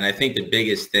on, and I think the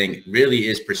biggest thing really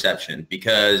is perception,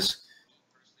 because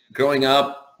growing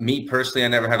up, Me personally, I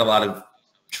never had a lot of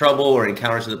trouble or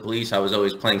encounters with the police. I was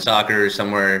always playing soccer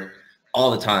somewhere all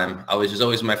the time. I was just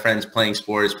always with my friends playing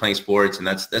sports, and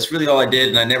that's really all I did.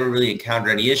 And I never really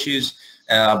encountered any issues.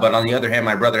 But on the other hand,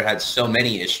 my brother had so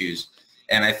many issues.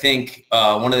 And I think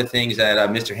one of the things that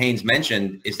Mr. Haynes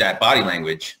mentioned is that body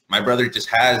language. My brother just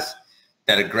has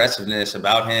that aggressiveness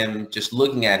about him, just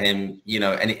looking at him, you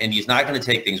know, and he's not going to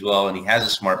take things well, and he has a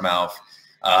smart mouth,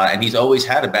 and he's always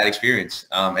had a bad experience.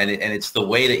 And it's the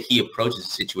way that he approaches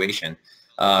the situation.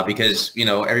 Because, you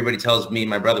know, everybody tells me and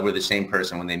my brother we're the same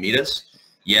person when they meet us.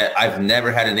 Yet I've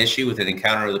never had an issue with an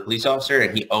encounter with a police officer,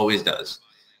 and he always does.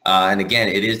 And again,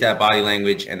 it is that body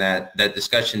language, and that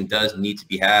discussion does need to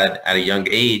be had at a young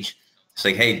age. It's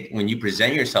like, hey, when you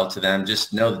present yourself to them,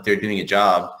 just know that they're doing a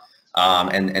job,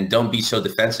 and don't be so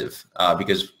defensive,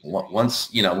 because once,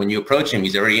 you know, when you approach him,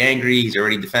 he's already angry, he's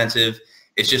already defensive.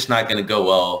 It's just not going to go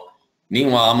well.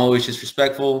 Meanwhile, I'm always just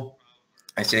respectful.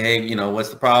 I say, hey, you know, what's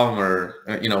the problem?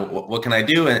 Or, you know, what can I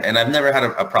do? And I've never had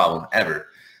a problem ever.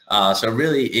 So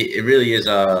really, it really is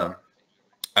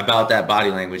about that body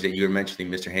language that you were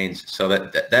mentioning, Mr. Haynes. So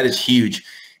that is huge.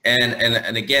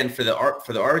 And again, for the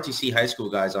ROTC high school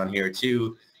guys on here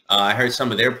too, I heard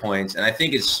some of their points, and I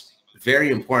think it's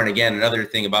very important. Again, another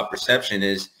thing about perception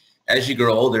is as you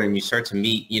grow older and you start to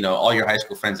meet, you know, all your high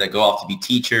school friends that go off to be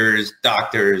teachers,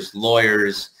 doctors,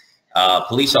 lawyers,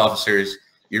 police officers,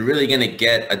 you're really going to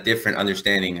get a different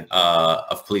understanding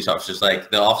of police officers.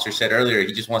 Like the officer said earlier,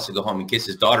 he just wants to go home and kiss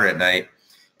his daughter at night.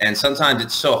 And sometimes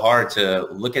it's so hard to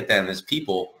look at them as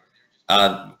people.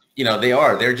 You know,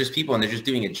 they're just people, and they're just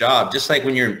doing a job. Just like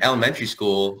when you're in elementary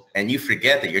school and you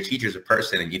forget that your teacher's a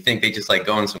person, and you think they just like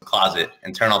go in some closet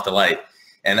and turn off the light.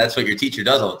 And that's what your teacher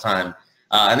does all the time.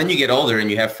 And then you get older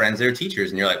and you have friends that are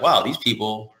teachers, and you're like, wow, these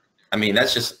people, I mean,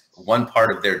 that's just one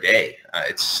part of their day.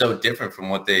 It's so different from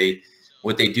what they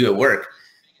do at work.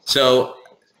 So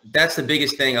that's the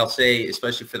biggest thing I'll say,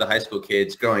 especially for the high school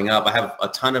kids growing up. I have a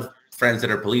ton of friends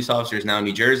that are police officers now in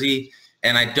New Jersey.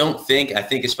 And I think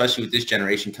especially with this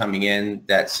generation coming in,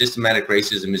 that systematic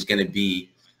racism is going to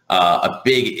be a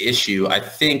big issue. I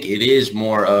think it is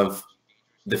more of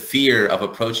the fear of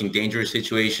approaching dangerous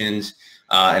situations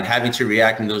and having to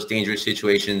react in those dangerous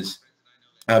situations.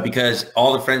 Because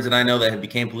all the friends that I know that have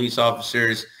became police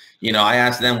officers, you know, I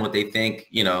ask them what they think,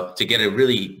 you know, to get a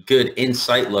really good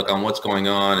insight look on what's going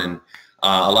on and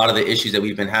a lot of the issues that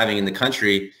we've been having in the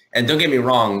country. And don't get me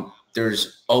wrong,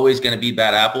 there's always going to be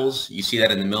bad apples. You see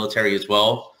that in the military as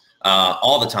well,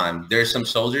 all the time. There's some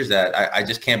soldiers that I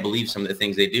just can't believe some of the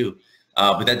things they do.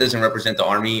 But that doesn't represent the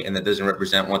Army, and that doesn't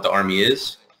represent what the Army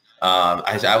is.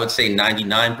 I would say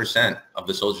 99% of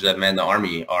the soldiers that man the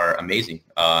Army are amazing.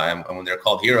 And when they're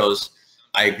called heroes,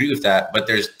 I agree with that. But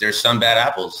there's some bad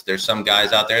apples. There's some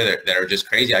guys out there that are just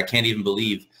crazy. I can't even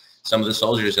believe some of the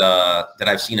soldiers that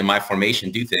I've seen in my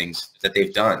formation do things that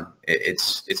they've done.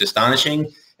 It's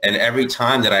astonishing. And every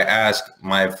time that I ask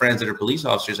my friends that are police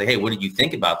officers, like, hey, what did you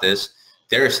think about this?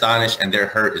 They're astonished and they're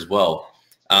hurt as well.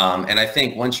 And I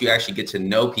think once you actually get to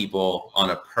know people on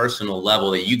a personal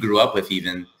level that you grew up with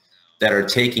even, that are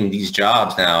taking these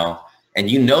jobs now,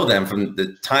 and you know them from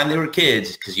the time they were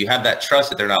kids, because you have that trust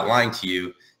that they're not lying to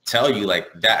you, tell you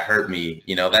like, that hurt me,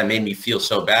 you know, that made me feel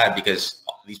so bad because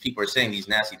these people are saying these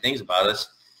nasty things about us.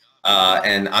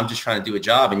 And I'm just trying to do a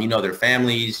job, and you know their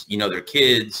families, you know their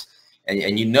kids,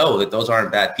 and you know that those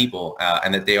aren't bad people,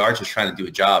 and that they are just trying to do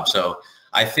a job. So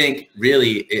I think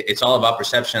really it's all about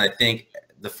perception. I think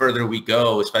the further we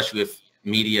go, especially with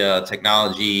media,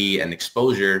 technology, and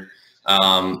exposure,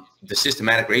 the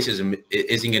systematic racism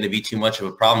isn't going to be too much of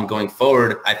a problem going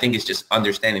forward. I think it's just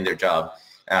understanding their job.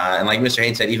 And like Mr.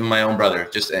 Haynes said, even my own brother,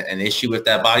 just an issue with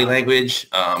that body language,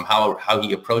 how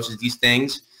he approaches these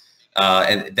things.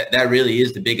 And that really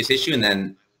is the biggest issue. And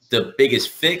then the biggest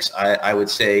fix, I would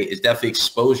say, is definitely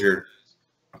exposure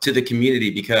to the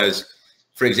community. Because,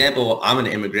 for example, I'm an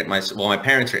immigrant myself. Well, my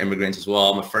parents are immigrants as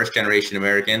well. I'm a first-generation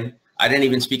American. I didn't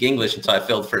even speak English until I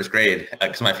failed first grade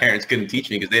because my parents couldn't teach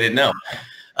me because they didn't know.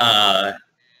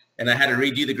 And I had to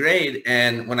redo the grade.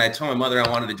 And when I told my mother I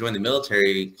wanted to join the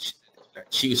military,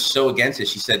 she was so against it.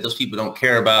 She said, those people don't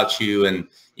care about you, and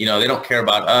you know, they don't care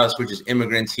about us. We're just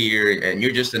immigrants here, and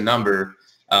you're just a number.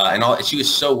 And all. She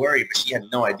was so worried, but she had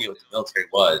no idea what the military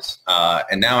was.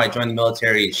 And now I joined the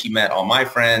military, and she met all my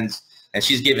friends, and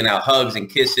she's giving out hugs and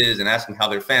kisses and asking how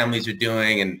their families are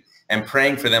doing, and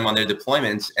praying for them on their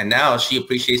deployments. And now she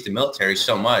appreciates the military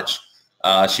so much.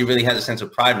 She really has a sense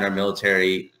of pride in our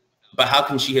military. But how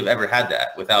can she have ever had that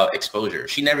without exposure?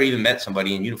 She never even met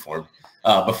somebody in uniform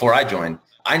before I joined.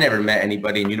 I never met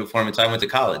anybody in uniform until I went to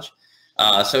college.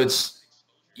 So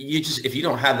if you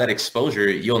don't have that exposure,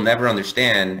 you'll never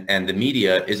understand, and the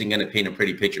media isn't going to paint a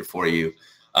pretty picture for you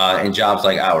in jobs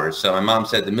like ours. So my mom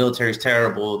said the military is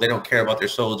terrible. They don't care about their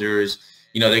soldiers.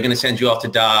 They're going to send you off to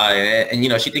die.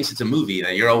 And she thinks it's a movie,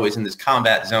 that you're always in this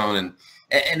combat zone,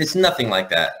 and it's nothing like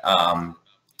that.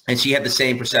 And she had the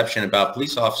same perception about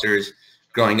police officers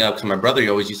growing up, because my brother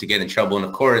always used to get in trouble. And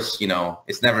of course,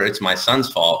 it's my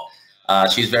son's fault.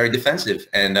 She's very defensive.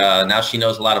 And now she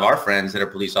knows a lot of our friends that are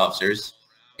police officers,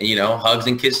 and, hugs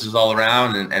and kisses all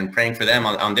around, and praying for them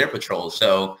on their patrols.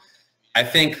 So I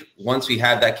think once we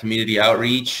have that community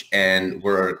outreach and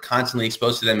we're constantly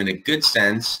exposed to them in a good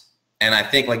sense, and I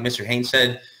think, like Mr. Haynes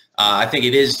said, I think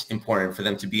it is important for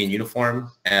them to be in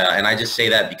uniform. And I just say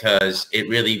that because it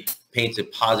really paints a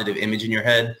positive image in your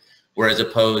head, whereas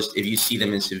opposed, if you see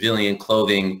them in civilian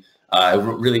clothing, it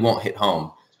really won't hit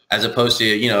home. As opposed to,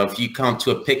 if you come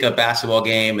to a pickup basketball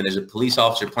game and there's a police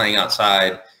officer playing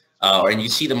outside, and you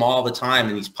see them all the time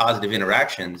in these positive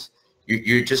interactions,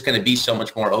 you're just going to be so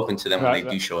much more open to them when they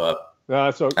do show up.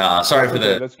 Sorry for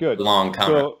that's good. Long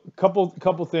comment. So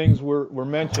couple things were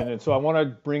mentioned, and so I want to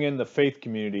bring in the faith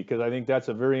community, because I think that's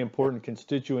a very important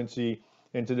constituency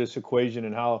into this equation,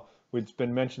 and how it's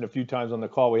been mentioned a few times on the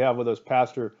call. We have with us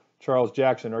Pastor Charles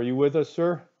Jackson. Are you with us,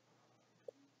 sir?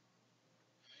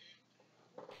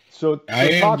 So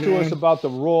talk to us about the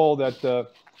role that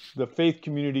the faith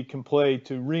community can play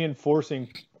to reinforcing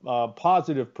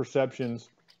positive perceptions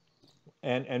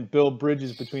and build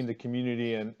bridges between the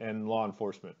community and law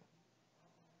enforcement.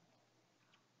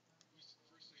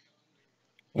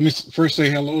 Let me first say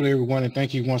hello to everyone, and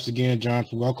thank you once again, John,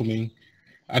 for welcoming.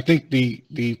 I think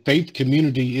the faith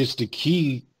community is the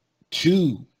key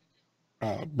to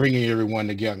bringing everyone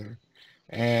together.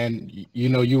 And,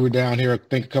 you were down here, I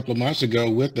think, a couple of months ago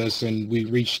with us, and we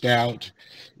reached out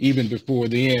even before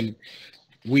then.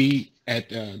 We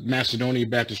at Macedonia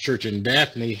Baptist Church in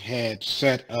Daphne had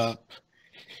set up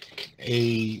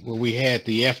where we had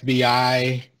the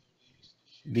FBI,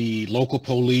 the local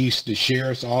police, the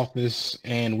sheriff's office,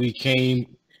 and they came,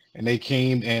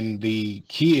 and the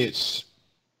kids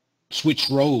switched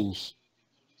roles.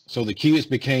 So the kids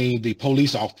became the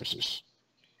police officers,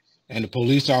 and the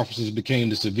police officers became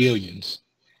the civilians.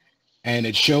 And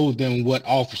it showed them what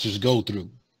officers go through,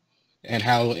 and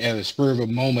how at a spur of a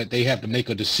moment they have to make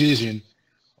a decision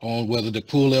on whether to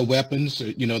pull their weapons.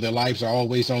 Their lives are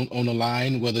always on the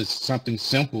line, whether it's something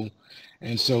simple.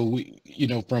 And so we,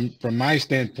 from my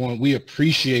standpoint, we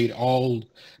appreciate all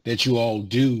that you all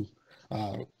do,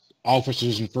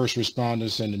 officers and first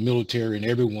responders and the military and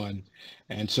everyone.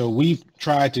 And so we've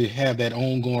tried to have that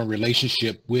ongoing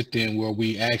relationship with them, where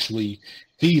we actually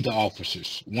feed the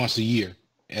officers once a year,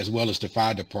 as well as the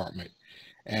fire department.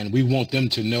 And we want them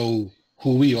to know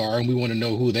who we are, and we want to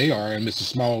know who they are. And it's a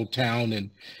small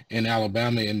town in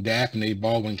Alabama, in Daphne,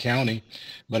 Baldwin County.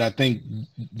 But I think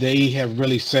they have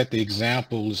really set the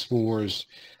example as far as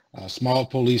small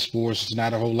police force. It's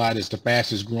not a whole lot. It's the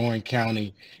fastest growing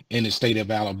county in the state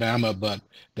of Alabama. But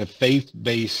the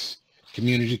faith-based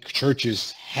community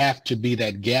churches have to be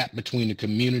that gap between the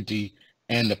community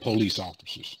and the police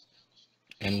officers,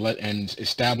 and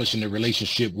establishing a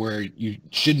relationship where you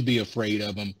shouldn't be afraid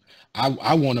of them.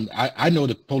 I want them. I know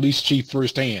the police chief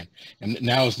firsthand, and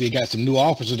now as they got some new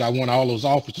officers, I want all those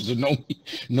officers to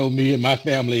know me and my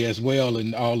family as well,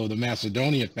 and all of the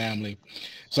Macedonian family.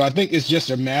 So I think it's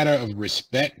just a matter of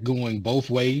respect going both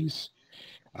ways.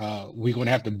 We're going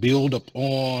to have to build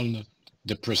upon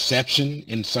the perception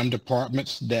in some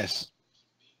departments that's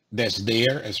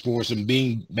there as far as them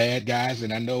being bad guys.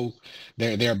 And I know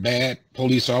there are bad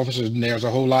police officers, and there's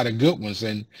a whole lot of good ones.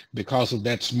 And because of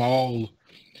that small,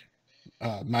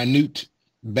 minute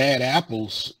bad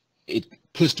apples, it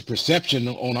puts the perception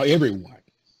on everyone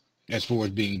as far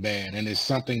as being bad. And it's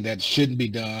something that shouldn't be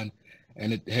done.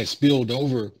 And it has spilled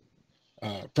over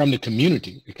from the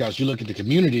community, because you look at the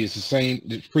community, it's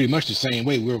pretty much the same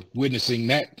way. We're witnessing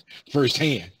that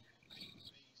firsthand.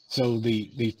 So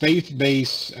the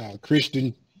faith-based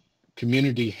Christian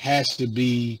community has to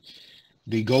be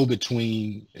the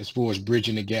go-between as far as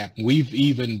bridging the gap. We've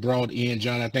even brought in,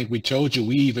 John, I think we told you,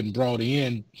 we even brought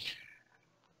in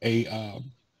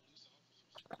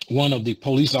one of the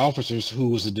police officers who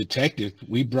was a detective.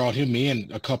 We brought him in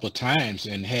a couple of times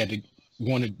and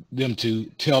wanted them to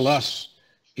tell us,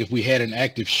 if we had an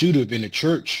active shooter in the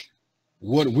church,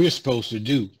 what we're supposed to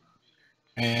do.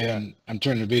 And I'm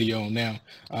turning the video on now.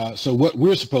 So what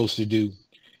we're supposed to do,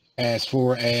 as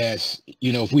far as,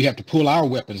 if we have to pull our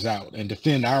weapons out and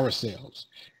defend ourselves.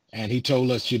 And he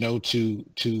told us,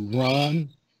 to run,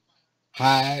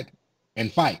 hide,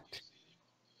 and fight.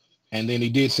 And then he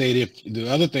did say the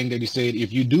other thing that he said,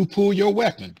 if you do pull your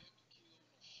weapon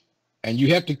and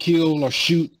you have to kill or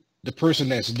shoot the person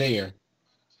that's there,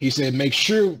 he said, make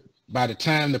sure by the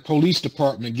time the police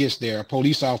department gets there, a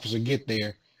police officer get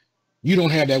there, you don't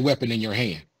have that weapon in your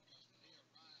hand.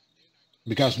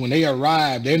 Because when they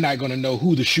arrive, they're not going to know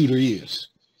who the shooter is.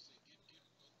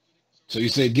 So he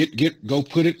said, go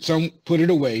put it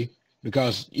away,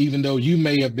 because even though you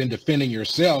may have been defending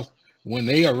yourself, when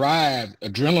they arrive,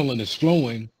 adrenaline is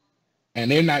flowing, and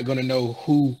they're not going to know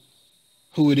who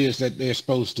it is that they're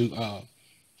supposed to,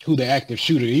 who the active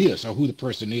shooter is or who the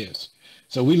person is.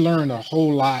 So we learned a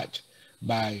whole lot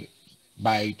by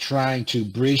trying to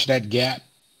bridge that gap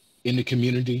in the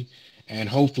community. And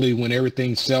hopefully when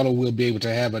everything's settled, we'll be able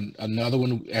to have another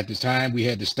one. At the time, we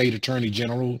had the state attorney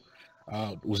general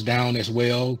was down as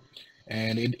well.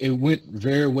 And it went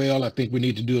very well. I think we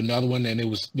need to do another one. And it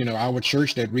was, our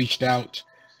church that reached out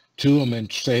to them and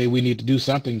say, we need to do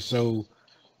something so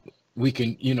we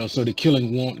can, so the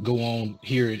killing won't go on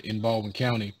here in Baldwin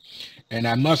County. And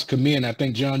I must commend, I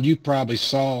think, John, you probably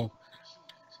saw, I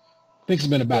think it's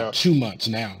been about 2 months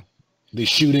now, the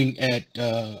shooting at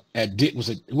Dick,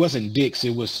 it wasn't Dick's,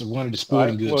 it was one of the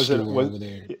sporting goods stores over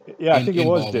there. Yeah, I think it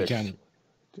was Baldwin Dick's County.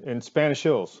 In Spanish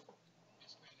Hills.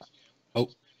 Oh,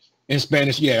 in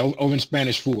Spanish, yeah, over in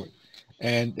Spanish Fort.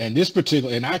 And this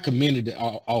particular, and I commended the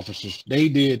officers. They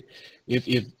did,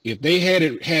 if they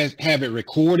have it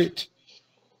recorded,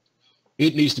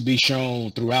 it needs to be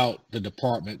shown throughout the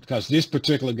department, because this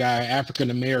particular guy, African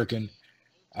American,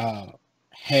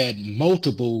 had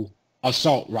multiple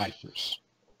assault rifles,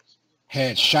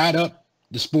 had shot up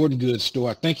the sporting goods store.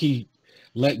 I think he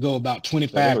let go about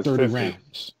 25, 30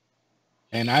 rounds.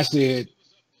 And I said,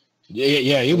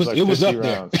 yeah, it was up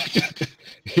there.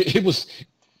 It was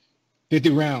 50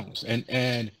 rounds.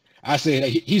 And I said,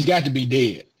 he's got to be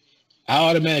dead. I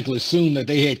automatically assumed that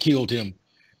they had killed him,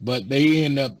 but they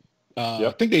end up,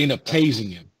 I think they end up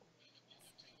tasing him.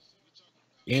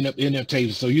 End up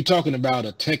tasing. So you're talking about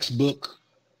a textbook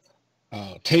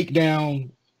takedown,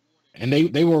 and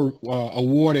they were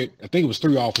awarded, I think it was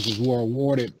 3 officers were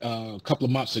awarded a couple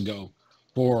of months ago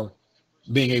for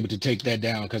being able to take that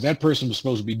down, because that person was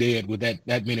supposed to be dead with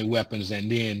that many weapons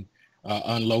and then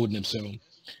unloading them. So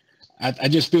I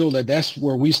just feel that that's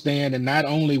where we stand, and not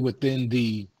only within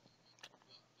the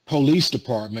police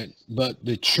department, but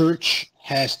the church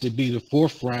has to be the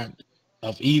forefront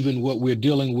of even what we're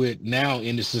dealing with now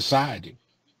in the society.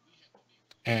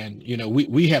 And,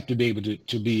 we have to be able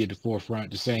to be at the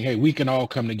forefront to saying, hey, we can all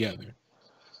come together.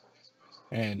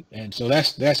 And so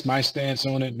that's my stance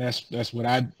on it. And that's what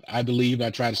I believe. I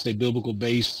try to stay biblical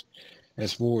based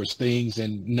as far as things,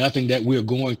 and nothing that we're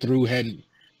going through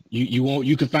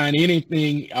you can find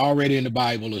anything already in the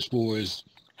Bible as far as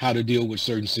how to deal with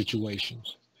certain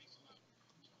situations.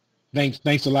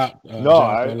 Thanks a lot, No,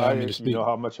 John, for allowing me to speak. You know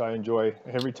how much I enjoy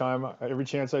every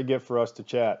chance I get for us to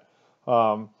chat.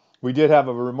 We did have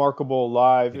a remarkable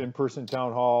live in-person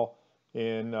town hall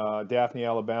in Daphne,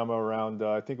 Alabama around,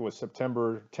 I think it was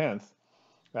September 10th,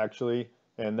 actually.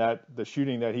 And the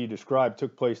shooting that he described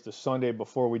took place the Sunday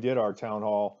before we did our town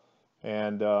hall.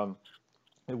 And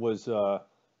it was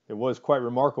quite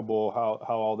remarkable how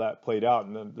all that played out,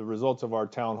 and the results of our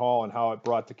town hall and how it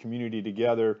brought the community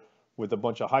together with a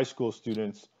bunch of high school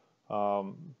students,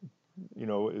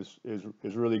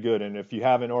 is really good. And if you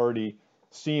haven't already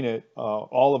seen it,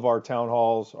 all of our town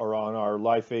halls are on our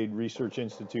Life Aid Research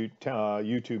Institute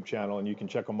YouTube channel, and you can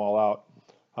check them all out.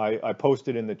 I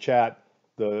posted in the chat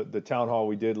the town hall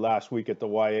we did last week at the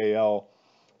YAL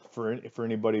for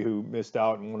anybody who missed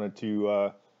out and wanted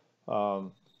to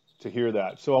hear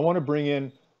that. So I want to bring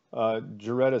in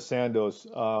Jaretta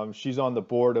Sandos. She's on the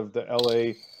board of the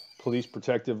LA Police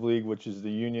Protective League, which is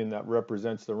the union that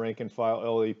represents the rank and file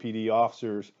LAPD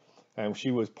officers. And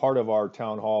she was part of our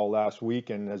town hall last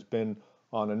week and has been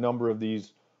on a number of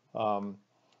these town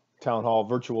hall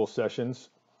virtual sessions.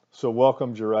 So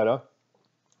welcome, Jaretta.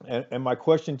 And my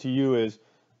question to you is,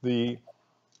 the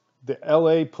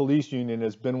LA Police Union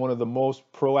has been one of the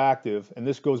most proactive, and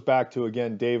this goes back to,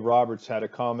 again, Dave Roberts had a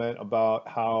comment about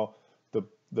how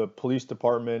the police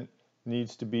department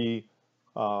needs to be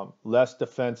less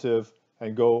defensive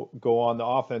and go on the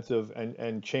offensive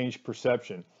and change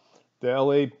perception. The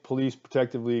LA Police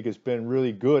Protective League has been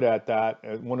really good at that.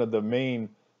 One of the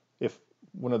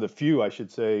few, I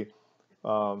should say,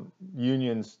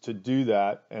 unions to do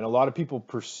that. And a lot of people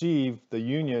perceive the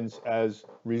unions as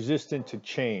resistant to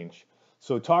change.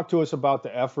 So talk to us about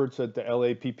the efforts at the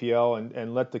LAPPL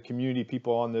and let the community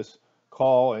people on this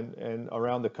call and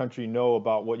around the country know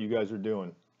about what you guys are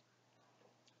doing.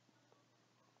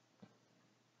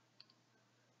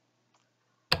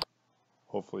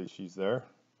 Hopefully she's there.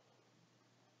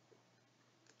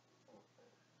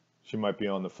 She might be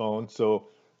on the phone. So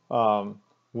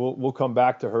we'll come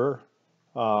back to her.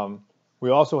 We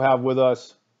also have with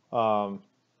us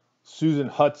Susan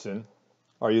Hudson.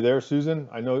 Are you there, Susan?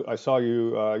 I know I saw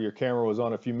you. Your camera was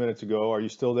on a few minutes ago. Are you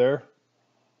still there?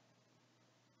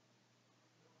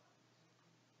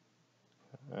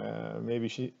 Maybe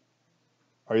she.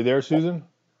 Are you there, Susan?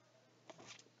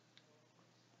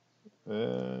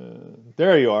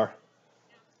 There you are.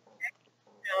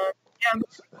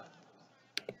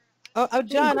 Oh,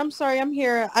 John, I'm sorry, I'm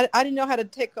here. I didn't know how to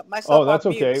take Oh, myself that's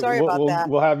off mute. okay. Sorry about that.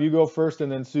 We'll have you go first,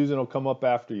 and then Susan will come up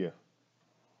after you.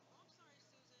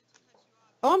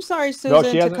 Oh, I'm sorry, No, she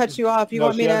Susan, to cut hasn't. you off. You No,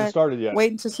 want she me hasn't to started yet.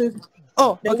 wait until Susan?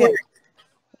 Oh, okay.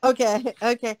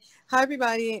 Okay. Hi,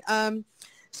 everybody.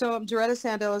 So I'm Doretta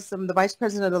Sandos. I'm the Vice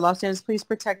President of the Los Angeles Police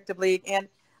Protective League, and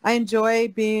I enjoy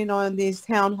being on these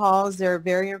town halls. They're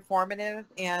very informative,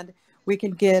 and we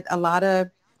can get a lot of,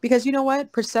 because you know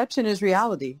what? Perception is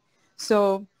reality.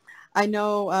 So I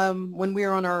know when we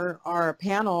were on our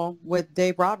panel with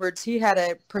Dave Roberts, he had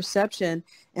a perception,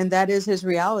 and that is his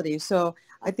reality. So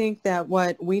I think that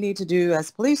what we need to do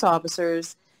as police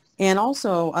officers, and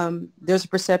also there's a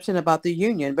perception about the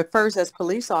union, but first as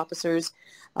police officers,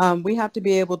 we have to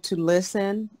be able to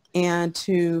listen and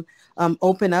to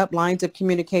open up lines of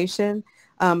communication.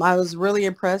 I was really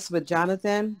impressed with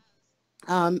Jonathan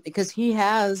because he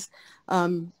has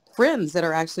friends that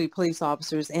are actually police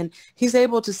officers, and he's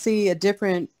able to see a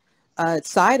different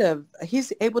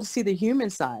he's able to see the human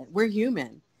side. We're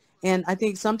human. And I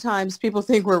think sometimes people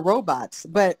think we're robots,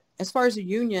 but as far as the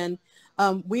union,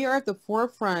 we are at the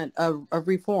forefront of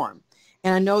reform.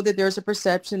 And I know that there's a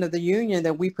perception of the union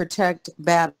that we protect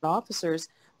bad officers,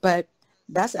 but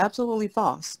that's absolutely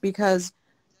false, because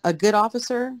a good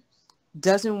officer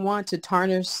doesn't want to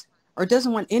tarnish, or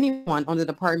doesn't want anyone on the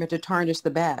department to tarnish the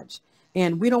badge.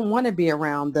 And we don't want to be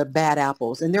around the bad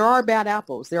apples. And there are bad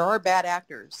apples. There are bad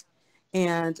actors.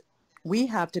 And we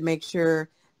have to make sure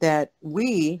that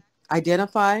we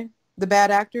identify the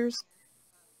bad actors.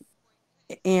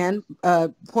 And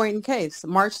point in case,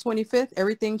 March 25th,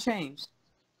 everything changed.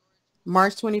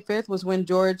 March 25th was when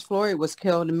George Floyd was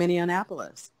killed in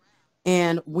Minneapolis.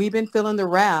 And we've been feeling the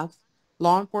wrath.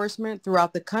 Law enforcement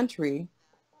throughout the country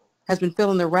has been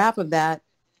feeling the wrath of that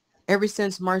ever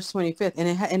since March 25th.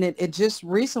 And it just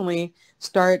recently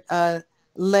started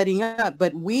letting up.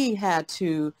 But we had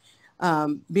to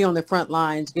be on the front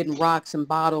lines, getting rocks and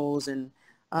bottles and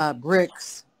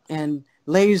bricks and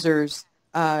lasers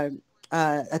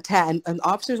attacked. And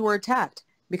officers were attacked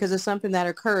because of something that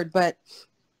occurred. But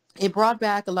it brought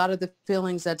back a lot of the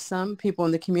feelings that some people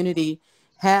in the community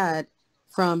had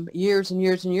from years and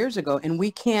years and years ago. And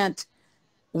we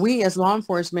as law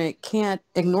enforcement can't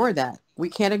ignore that. We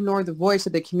can't ignore the voice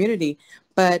of the community.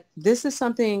 But this is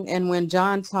something, and when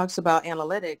John talks about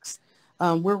analytics,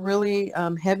 we're really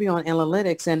heavy on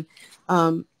analytics. And,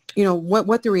 you know,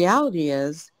 what the reality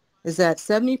is that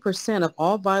 70% of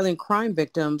all violent crime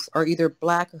victims are either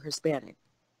Black or Hispanic.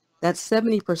 That's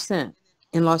 70%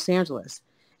 in Los Angeles.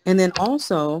 And then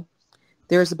also,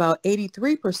 there's about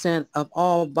 83% of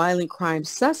all violent crime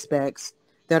suspects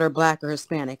that are Black or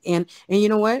Hispanic. And you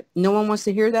know what? No one wants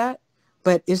to hear that,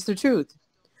 but it's the truth.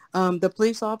 The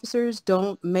police officers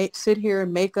don't sit here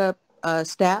and make up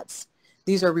stats.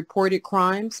 These are reported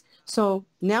crimes. So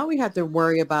now we have to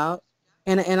worry about,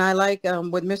 and I like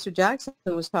what Mr. Jackson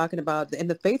was talking about in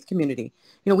the faith community.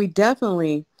 You know, we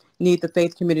definitely need the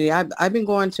faith community. I've been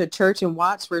going to church in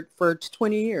Watts for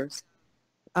 20 years.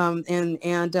 And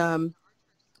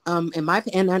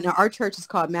our church is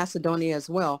called Macedonia as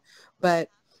well. But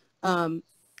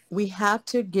we have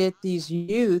to get these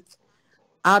youth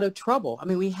out of trouble. I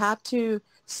mean, we have to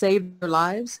save their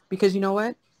lives, because you know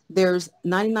what? There's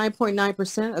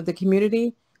 99.9% of the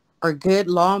community are good,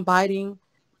 law-abiding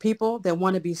people that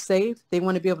want to be safe. They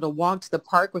want to be able to walk to the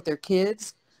park with their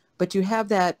kids. But you have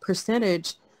that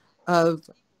percentage of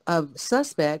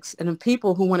suspects and of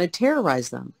people who want to terrorize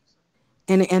them.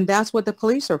 And that's what the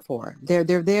police are for. They're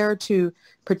there to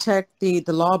protect the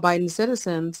law-abiding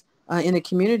citizens in the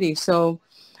community. So,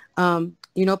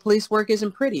 you know, police work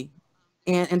isn't pretty.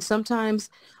 And sometimes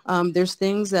there's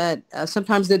things that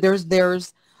sometimes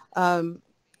there's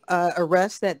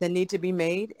arrests that need to be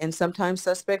made, and sometimes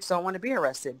suspects don't want to be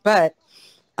arrested. But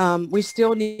we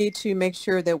still need to make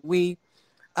sure that we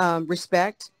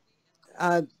respect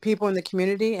people in the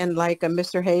community. And like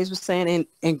Mr. Hayes was saying,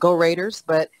 and go Raiders,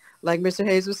 but like Mr.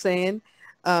 Hayes was saying,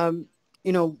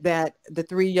 you know, that the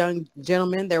three young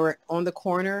gentlemen that were on the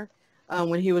corner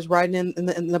when he was riding in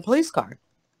the police car.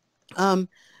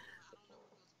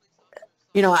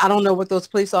 You know, I don't know what those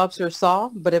police officers saw,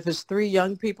 but if it's 3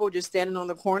 young people just standing on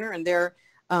the corner and they're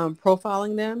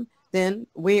profiling them, then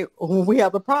we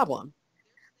have a problem.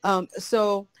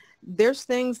 So there's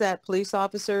things that police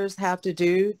officers have to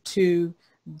do to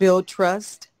build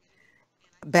trust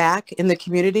back in the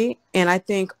community. And I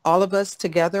think all of us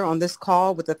together on this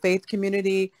call with the faith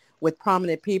community, with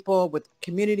prominent people, with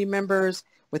community members,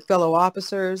 with fellow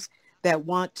officers that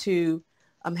want to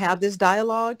have this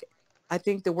dialogue, I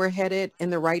think that we're headed in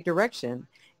the right direction.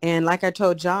 And like I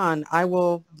told John, I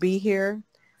will be here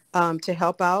to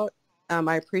help out.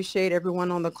 I appreciate everyone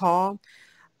on the call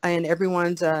and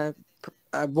everyone's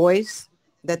voice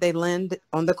that they lend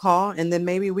on the call. And then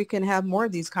maybe we can have more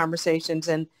of these conversations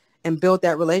and build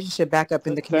that relationship back up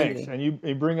in the community. Thanks. And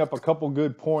you bring up a couple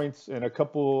good points and a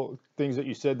couple things that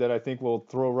you said that I think will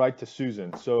throw right to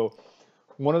Susan. So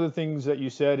one of the things that you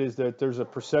said is that there's a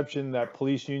perception that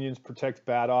police unions protect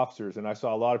bad officers. And I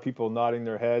saw a lot of people nodding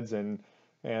their heads and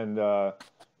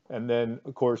then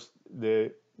of course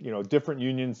the, different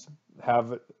unions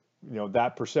have,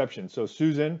 that perception. So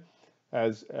Susan,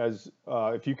 as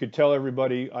if you could tell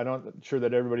everybody, I'm not sure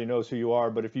that everybody knows who you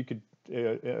are, but if you could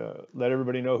let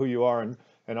everybody know who you are, and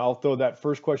I'll throw that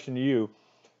first question to you.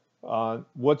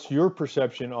 What's your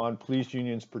perception on police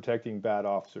unions protecting bad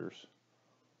officers?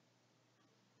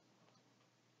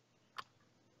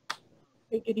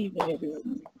 Hey, good evening,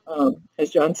 everyone. As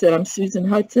John said, I'm Susan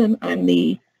Hudson. I'm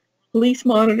the police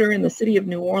monitor in the city of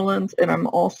New Orleans, and I'm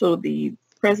also the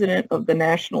president of the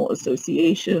National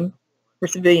Association for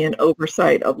Civilian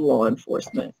Oversight of Law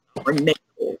Enforcement, or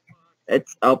NACO.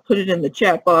 I'll put it in the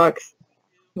chat box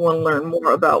if you want to learn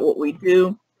more about what we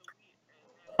do.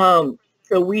 I'm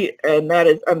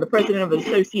the president of the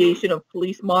Association of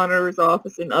Police Monitors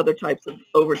Office and other types of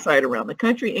oversight around the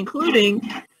country, including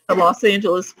the Los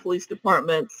Angeles Police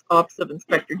Department's Office of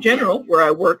Inspector General, where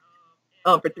I worked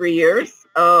for 3 years,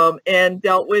 and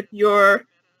dealt with your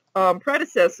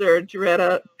predecessor,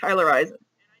 Jaretta Tyler Eisen.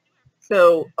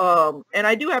 So, and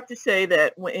I do have to say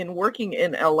that in working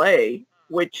in LA,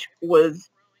 which was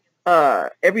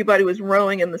everybody was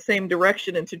rowing in the same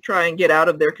direction and to try and get out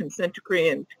of their consent decree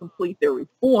and to complete their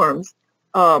reforms,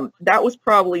 that was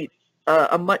probably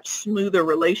a much smoother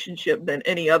relationship than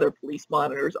any other police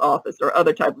monitor's office or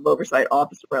other type of oversight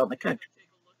office around the country.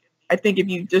 I think if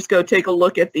you just go take a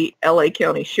look at the LA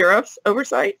County Sheriff's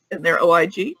oversight and their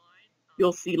OIG,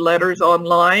 you'll see letters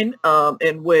online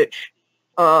in which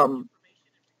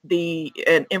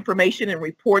information and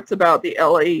reports about the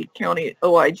LA County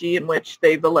OIG in which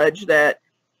they've alleged that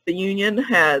the union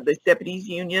the deputies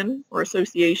union or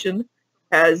association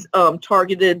has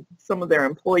targeted some of their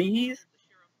employees,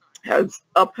 has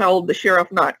upheld the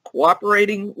sheriff not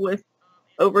cooperating with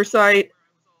oversight.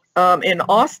 In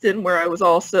Austin, where I was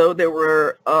also, there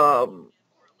were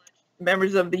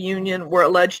members of the union were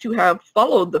alleged to have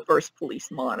followed the first police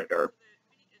monitor.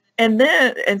 And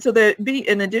so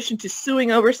in addition to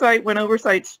suing oversight when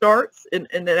oversight starts in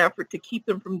an effort to keep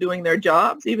them from doing their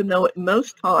jobs, even though at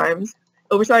most times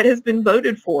oversight has been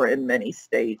voted for in many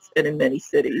states and in many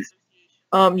cities,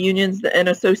 unions and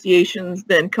associations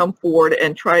then come forward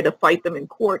and try to fight them in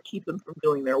court, keep them from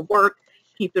doing their work,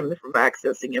 keep them from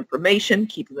accessing information,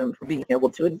 keep them from being able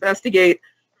to investigate.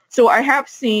 So I have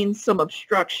seen some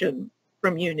obstruction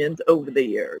from unions over the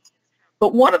years.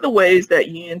 But one of the ways that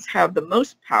unions have the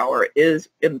most power is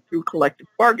through collective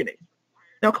bargaining.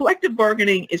 Now, collective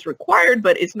bargaining is required,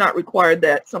 but it's not required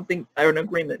that something or an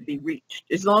agreement be reached,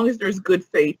 as long as there's good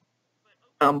faith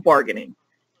bargaining.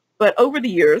 But over the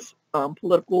years,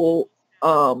 political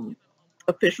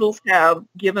officials have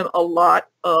given a lot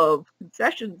of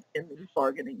concessions in these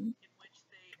bargaining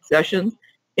sessions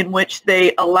in which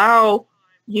they allow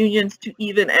unions to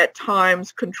even at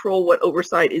times control what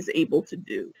oversight is able to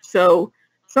do. So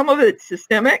some of it's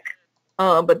systemic,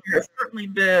 but there has certainly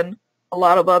been a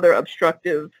lot of other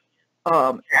obstructive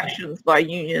actions by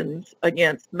unions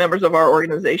against members of our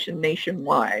organization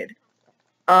nationwide.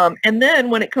 And then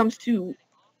when it comes to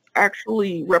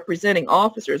actually representing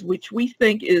officers, which we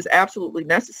think is absolutely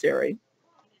necessary,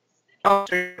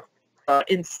 officers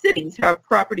in cities have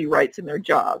property rights in their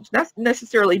jobs, not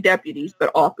necessarily deputies,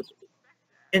 but officers.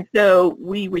 And so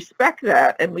we respect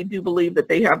that, and we do believe that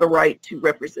they have the right to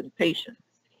representation.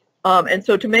 And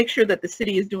so to make sure that the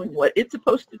city is doing what it's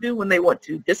supposed to do when they want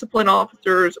to discipline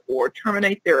officers or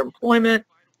terminate their employment,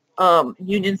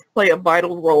 unions play a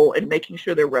vital role in making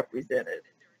sure they're represented.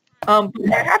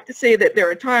 But I have to say that there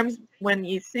are times when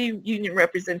you see union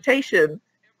representation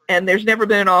and there's never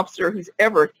been an officer who's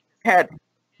ever had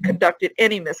conducted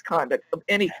any misconduct of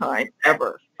any kind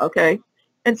ever, okay?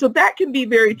 And so that can be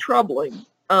very troubling.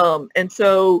 And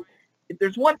so if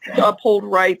there's one thing to uphold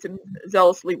rights and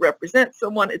zealously represent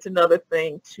someone, it's another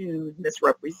thing to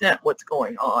misrepresent what's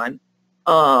going on,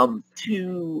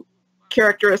 to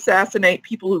character assassinate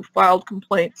people who filed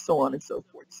complaints, so on and so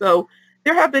forth. So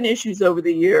there have been issues over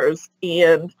the years,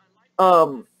 and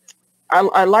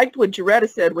I liked what Jaretta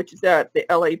said, which is that the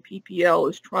LAPPL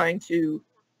is trying to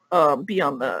be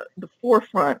on the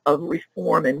forefront of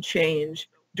reform and change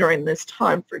during this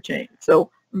time for change. So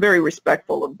I'm very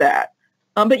respectful of that.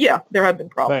 But yeah, there have been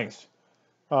problems.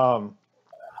 Thanks.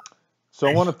 So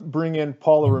I want to bring in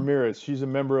Paula Ramirez. She's a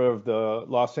member of the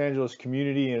Los Angeles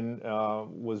community and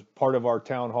was part of our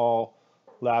town hall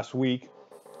last week.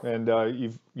 And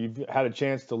you've had a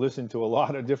chance to listen to a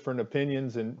lot of different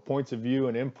opinions and points of view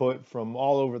and input from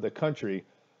all over the country.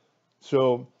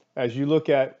 So as you look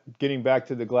at getting back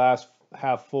to the glass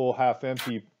half full, half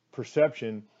empty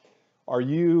perception, are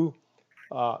you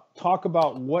talk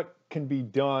about what can be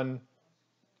done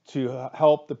to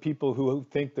help the people who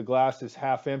think the glass is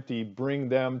half empty, bring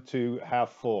them to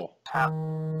half full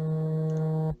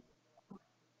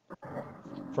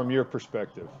from your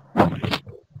perspective?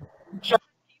 Can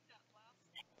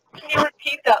you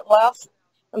repeat that last?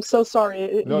 I'm so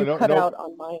sorry. No, You no, cut no. out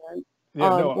on my end. Yeah,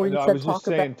 no, Where you I said was just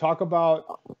saying, talk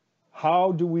about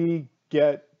how do we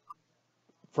get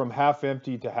from half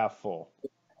empty to half full?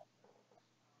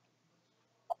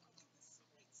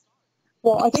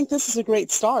 Well, I think this is a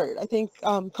great start. I think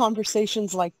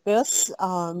conversations like this,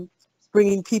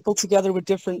 bringing people together with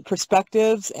different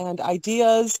perspectives and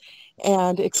ideas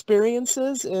and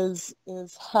experiences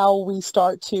is how we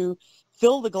start to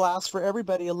fill the glass for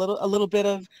everybody. A little bit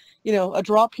of, a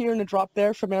drop here and a drop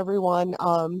there from everyone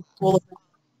will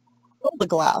fill the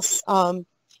glass. I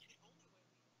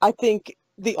think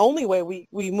the only way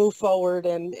we move forward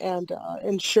and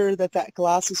ensure that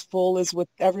glass is full is with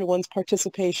everyone's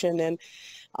participation, and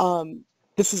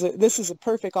this is a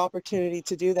perfect opportunity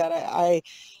to do that.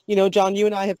 John, you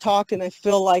and I have talked, and I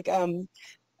feel like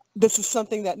this is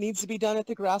something that needs to be done at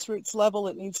the grassroots level.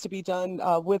 It needs to be done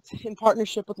in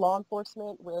partnership with law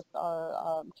enforcement, with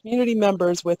our community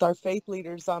members, with our faith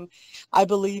leaders. I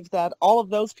believe that all of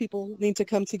those people need to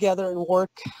come together and work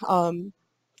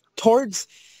towards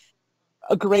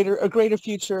a greater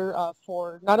future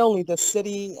for not only the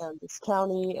city and this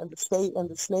county and the state and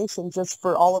this nation, just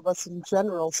for all of us in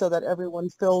general, so that everyone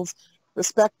feels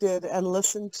respected and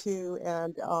listened to,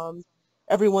 and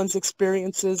everyone's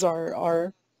experiences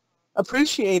are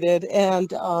appreciated. And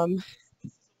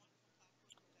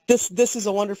this is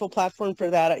a wonderful platform for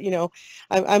that.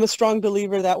 I'm a strong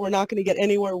believer that we're not going to get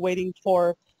anywhere waiting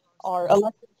for our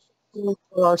elected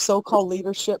or our so-called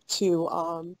leadership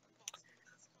to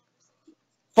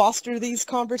foster these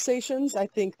conversations. I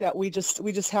think that we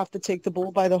just have to take the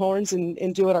bull by the horns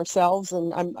and do it ourselves.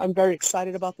 And I'm very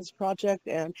excited about this project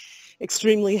and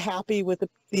extremely happy with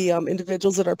the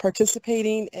individuals that are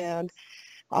participating. And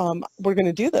we're going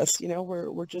to do this.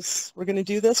 We're going to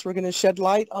do this. We're going to shed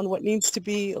light on what needs to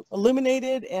be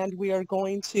illuminated, and we are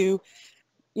going to,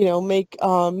 make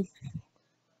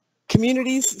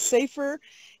communities safer.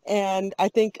 And I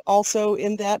think also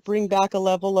in that bring back a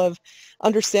level of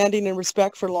understanding and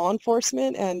respect for law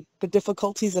enforcement and the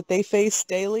difficulties that they face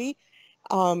daily.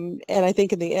 And I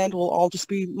think in the end, we'll all just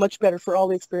be much better for all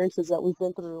the experiences that we've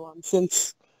been through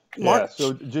since March. Yeah,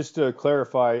 so just to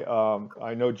clarify,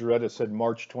 I know Jaretta said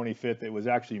March 25th. It was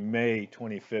actually May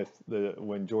 25th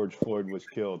when George Floyd was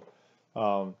killed.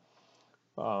 No,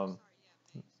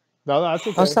 that's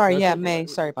okay. Oh, sorry. That's Yeah, okay. May.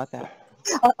 Sorry about that.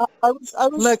 I was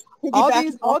Look,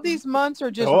 piggybacking all these months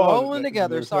are just rolling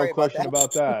together. There's Sorry no question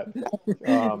about that.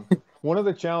 One of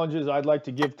the challenges I'd like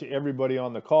to give to everybody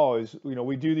on the call is,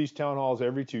 we do these town halls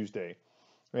every Tuesday,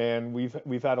 and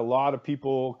we've had a lot of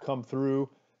people come through,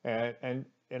 and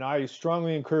I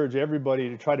strongly encourage everybody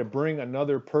to try to bring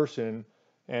another person,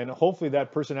 and hopefully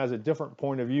that person has a different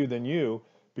point of view than you,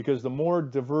 because the more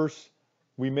diverse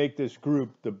we make this group,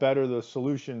 the better the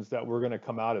solutions that we're going to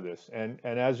come out of this. And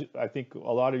as I think a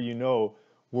lot of you know,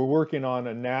 we're working on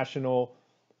a national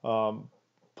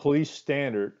police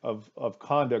standard of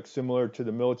conduct similar to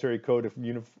the military code of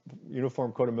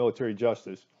Uniform Code of Military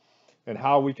Justice, and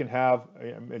how we can have,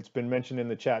 it's been mentioned in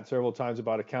the chat several times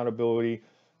about accountability.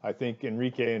 I think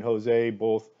Enrique and Jose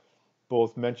both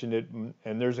mentioned it,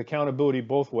 and there's accountability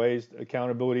both ways,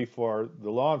 accountability for the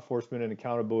law enforcement and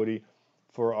accountability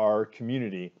for our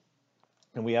community.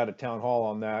 And we had a town hall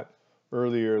on that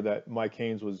earlier that Mike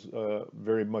Haynes was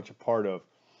very much a part of.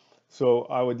 So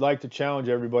I would like to challenge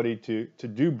everybody to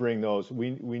do bring those.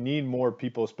 We need more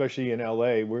people, especially in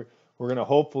LA. We're going to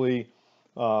hopefully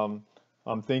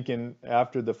I'm thinking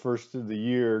after the first of the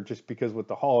year, just because with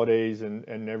the holidays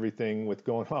and everything with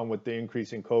going on with the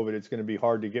increase in COVID, it's going to be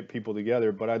hard to get people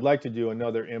together. But I'd like to do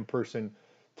another in-person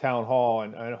town hall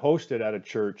and host it at a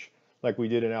church like we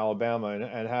did in Alabama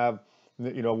and have,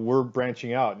 you know, we're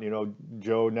branching out, you know,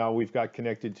 Joe, now we've got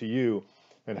connected to you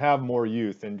and have more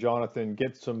youth, and Jonathan,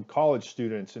 get some college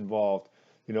students involved.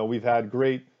 You know, we've had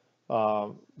great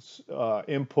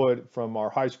input from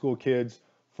our high school kids,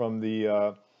 from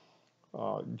the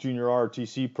junior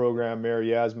ROTC program, Mary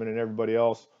Yasmin and everybody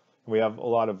else. We have a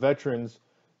lot of veterans.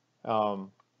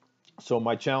 So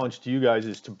my challenge to you guys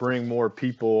is to bring more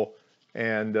people,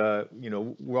 and you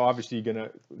know, we're obviously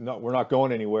we're not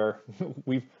going anywhere.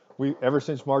 we ever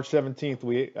since March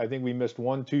 17th, I think we missed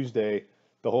one Tuesday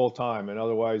the whole time, and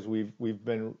otherwise we've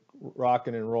been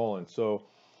rocking and rolling. So,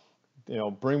 you know,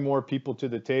 bring more people to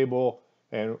the table,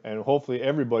 and hopefully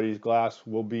everybody's glass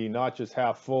will be not just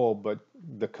half full, but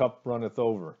the cup runneth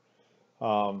over.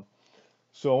 So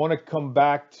I want to come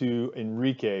back to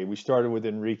Enrique. We started with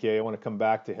Enrique. I want to come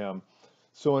back to him.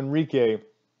 So Enrique,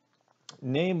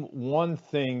 name one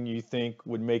thing you think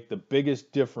would make the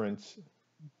biggest difference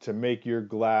to make your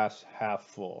glass half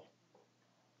full.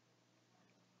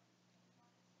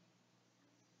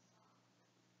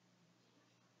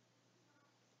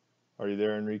 Are you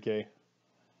there, Enrique?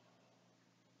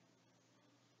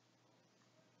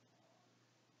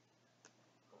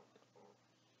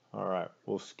 All right,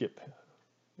 we'll skip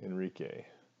Enrique.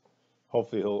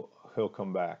 Hopefully he'll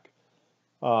come back.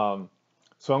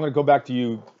 So I'm going to go back to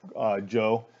you,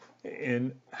 Joe.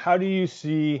 And how do you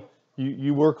see,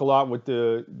 you work a lot with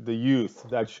the youth.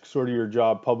 That's sort of your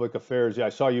job, public affairs. I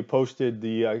saw you posted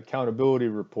the accountability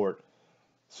report.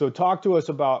 So talk to us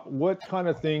about what kind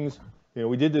of things, you know,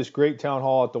 we did this great town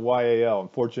hall at the YAL.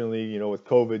 Unfortunately, you know, with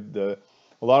COVID,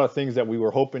 a lot of things that we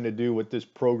were hoping to do with this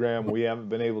program, we haven't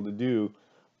been able to do.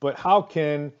 But how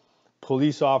can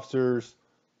police officers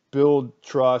build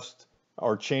trust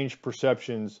or change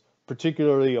perceptions,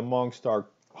 particularly amongst our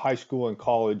high school and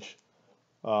college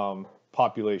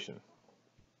population?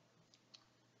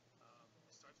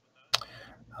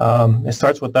 It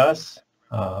starts with us.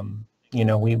 You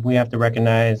know, we have to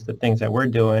recognize the things that we're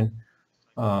doing.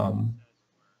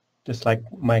 Just like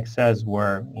Mike says,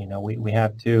 where, you know, we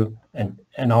have to,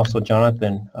 and also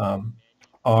Jonathan,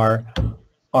 our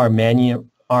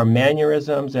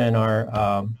mannerisms and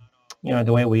our, you know,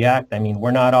 the way we act. I mean,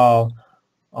 we're not all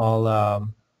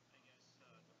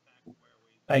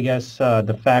I guess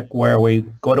the fact where we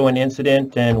go to an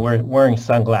incident and we're wearing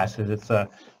sunglasses. It's a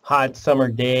hot summer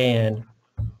day, and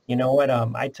you know what?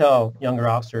 I tell younger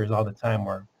officers all the time,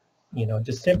 where, you know,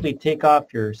 just simply take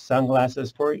off your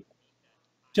sunglasses for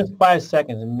just 5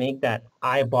 seconds and make that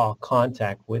eyeball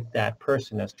contact with that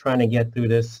person that's trying to get through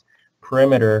this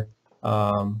perimeter.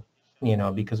 You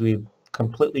know, because we've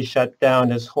completely shut down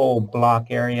this whole block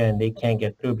area and they can't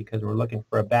get through because we're looking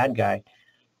for a bad guy.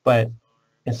 But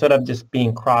instead of just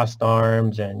being crossed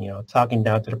arms and, you know, talking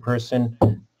down to the person,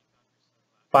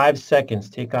 5 seconds,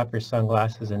 take off your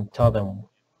sunglasses and tell them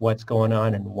what's going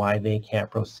on and why they can't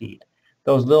proceed.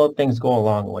 Those little things go a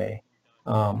long way.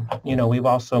 You know, we've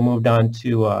also moved on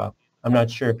to, I'm not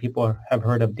sure if people have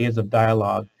heard of Days of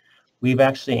Dialogue. We've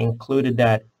actually included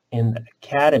that in the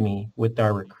academy with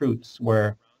our recruits,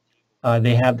 where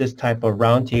they have this type of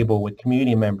roundtable with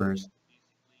community members.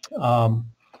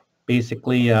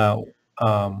 Basically,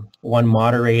 one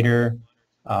moderator,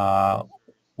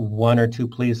 1 or 2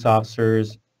 police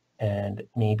officers, and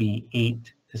maybe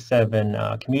 8 to 7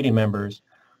 community members,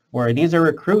 where these are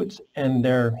recruits and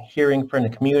they're hearing from the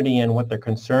community and what their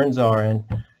concerns are, and,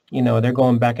 you know, they're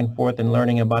going back and forth and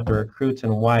learning about the recruits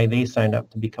and why they signed up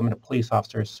to becoming a police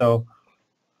officer. So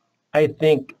I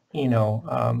think, you know,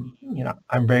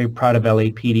 I'm very proud of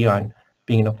LAPD on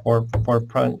being in the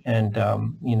forefront and,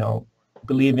 you know,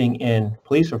 believing in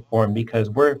police reform, because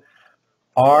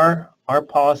our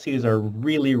policies are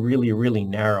really, really, really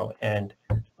narrow. And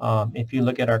if you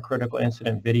look at our critical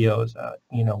incident videos,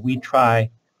 you know, we try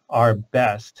our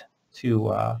best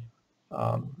to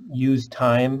use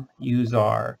time, use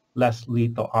our less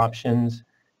lethal options,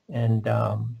 and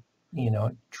you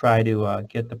know, try to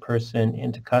get the person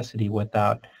into custody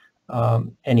without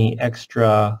any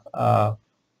extra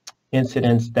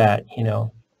incidents that, you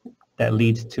know, that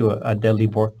leads to a deadly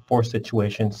force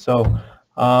situation. So,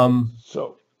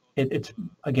 it's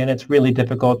again, it's really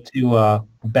difficult to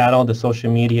battle the social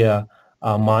media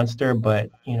monster. But,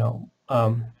 you know,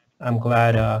 I'm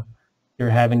glad you're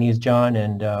having these, John,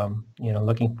 and you know,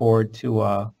 looking forward to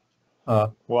well, I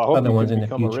hope other you ones can in the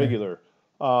become future. a regular.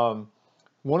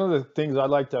 one of the things I'd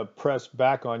like to press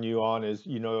back on you on is,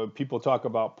 people talk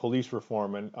about police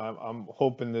reform, and I'm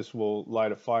hoping this will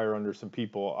light a fire under some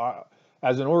people.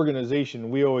 As an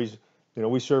organization, we always,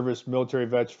 we service military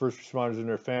vets, first responders, and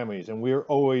their families, and we're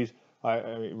always,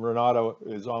 Renato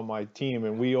is on my team,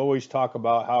 and we always talk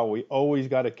about how we always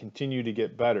got to continue to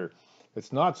get better.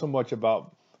 It's not so much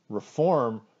about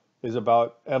reform, it's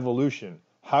about evolution.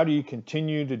 How do you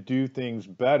continue to do things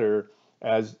better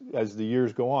as the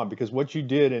years go on? Because what you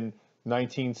did in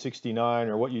 1969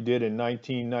 or what you did in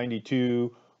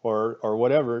 1992 or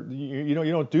whatever, you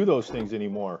don't do those things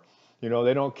anymore. They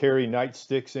don't carry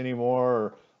nightsticks anymore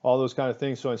or all those kind of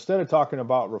things. So instead of talking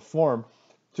about reform,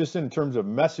 just in terms of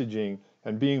messaging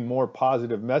and being more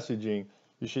positive messaging,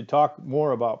 you should talk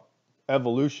more about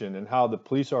evolution and how the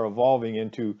police are evolving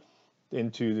into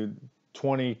the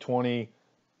 2020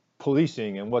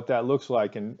 policing and what that looks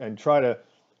like, and try to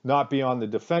not be on the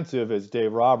defensive, as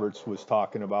Dave Roberts was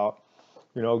talking about.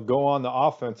 Go on the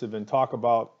offensive and talk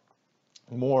about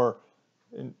more,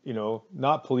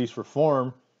 not police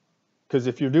reform, because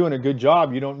if you're doing a good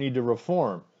job, you don't need to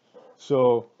reform.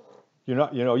 So you're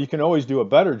not, you can always do a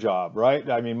better job, right?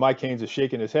 I mean, Mike Haynes is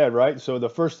shaking his head, right? So the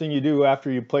first thing you do after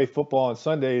you play football on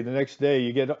Sunday, the next day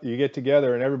you get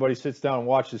together and everybody sits down and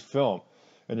watches film,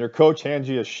 and your coach hands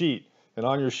you a sheet. And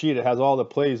on your sheet, it has all the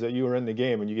plays that you were in the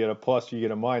game, and you get a plus, you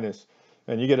get a minus,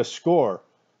 and you get a score.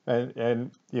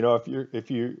 And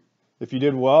if you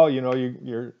did well,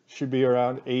 you should be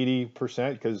around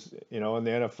 80%, because in the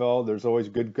NFL there's always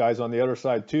good guys on the other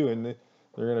side too, and they're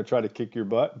going to try to kick your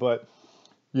butt. But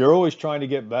you're always trying to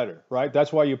get better, right?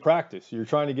 That's why you practice. You're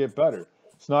trying to get better.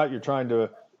 It's not you're trying to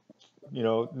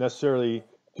necessarily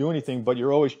do anything, but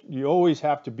you always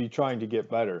have to be trying to get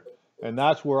better. And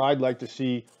that's where I'd like to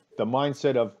see the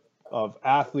mindset of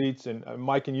athletes, and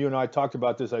Mike and you and I talked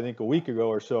about this, I think, a week ago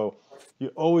or so. You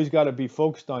always got to be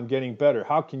focused on getting better.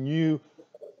 How can you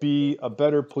be a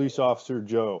better police officer,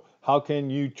 Joe? How can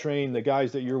you train the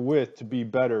guys that you're with to be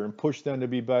better and push them to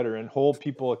be better and hold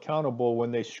people accountable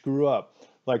when they screw up?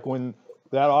 Like when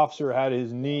that officer had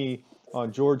his knee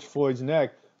on George Floyd's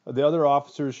neck, the other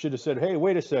officers should have said, hey,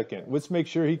 wait a second, let's make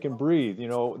sure he can breathe,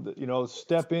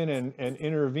 step in and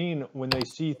intervene when they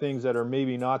see things that are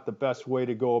maybe not the best way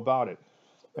to go about it.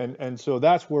 And so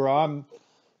that's where I'm,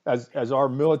 as our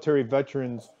military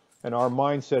veterans and our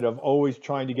mindset of always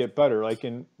trying to get better. Like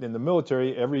in the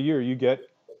military, every year you get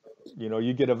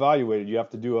evaluated. You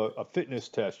have to do a fitness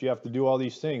test. You have to do all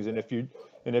these things. And if you're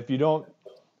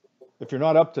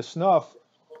not up to snuff,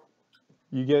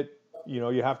 you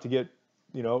have to get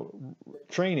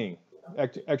training,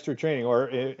 extra training, or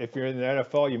if you're in the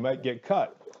NFL, you might get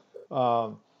cut.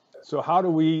 So how do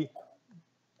we,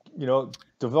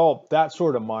 develop that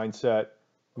sort of mindset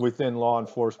within law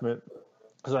enforcement?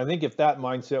 Because I think if that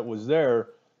mindset was there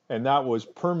and that was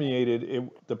permeated,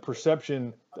 the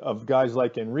perception of guys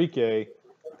like Enrique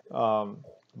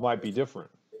might be different.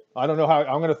 I don't know how.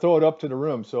 I'm going to throw it up to the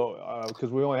room, so because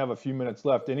we only have a few minutes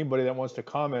left. Anybody that wants to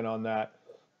comment on that?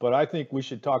 But I think we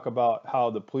should talk about how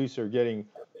the police are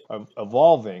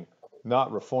evolving,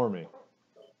 not reforming.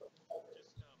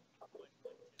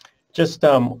 Just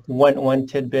one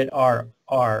tidbit. Our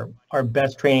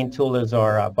best training tool is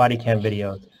our body cam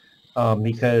videos,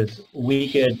 because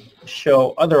we could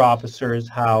show other officers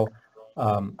how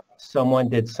someone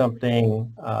did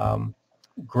something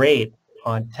great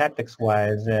on tactics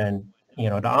wise, and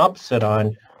the opposite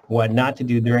on what not to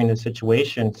do during the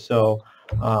situation. So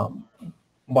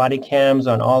body cams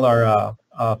on all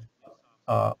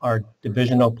our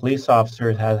divisional police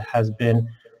officers has been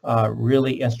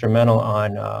really instrumental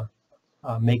on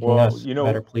making us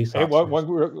better police officers.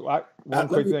 One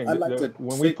quick thing.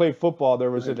 When we played football,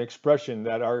 there was an expression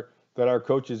that our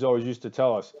coaches always used to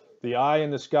tell us: "The eye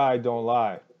in the sky don't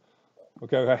lie."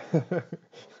 Okay.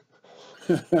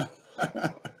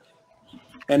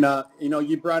 And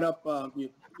you brought up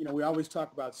we always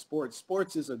talk about sports.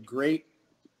 Sports is a great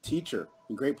teacher,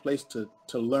 a great place to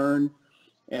learn,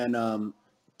 and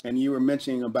you were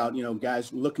mentioning about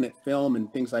guys looking at film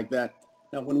and things like that.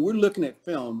 Now, when we're looking at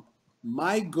film,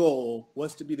 my goal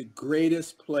was to be the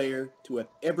greatest player to have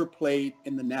ever played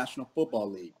in the National Football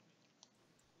League.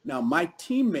 Now, my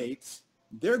teammates,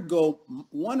 their goal,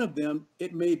 one of them,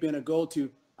 it may have been a goal to,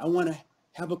 I want to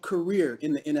have a career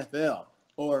in the NFL,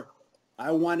 or I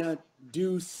want to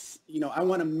do, I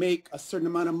want to make a certain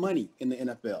amount of money in the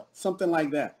NFL, something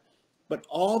like that. But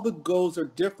all the goals are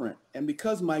different. And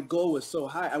because my goal was so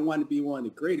high, I wanted to be one of the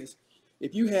greatest.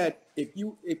 If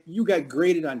you got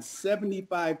graded on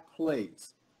 75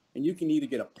 plays, and you can either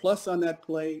get a plus on that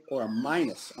play or a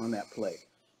minus on that play,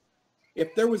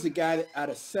 If there was a guy that out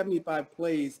of 75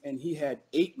 plays and he had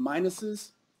 8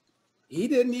 minuses, he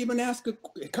didn't even ask a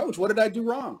coach, what did I do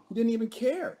wrong? He didn't even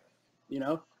care. You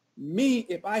know, me,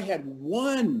 if I had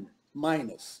 1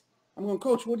 minus, I'm going,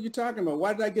 coach, what are you talking about?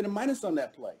 Why did I get a minus on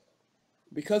that play?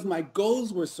 Because my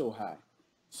goals were so high.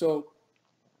 So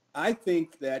I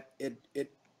think that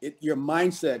your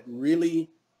mindset really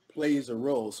plays a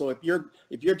role. So if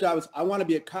your job is, I want to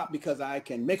be a cop because I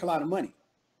can make a lot of money,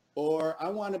 or I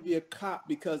want to be a cop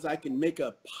because I can make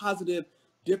a positive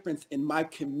difference in my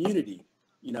community.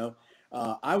 You know,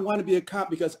 I want to be a cop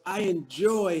because I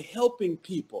enjoy helping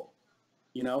people,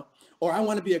 you know, or I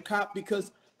want to be a cop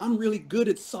because I'm really good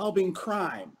at solving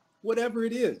crime, whatever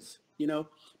it is, you know,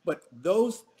 but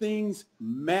those things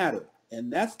matter.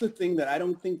 And that's the thing that I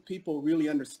don't think people really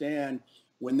understand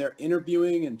when they're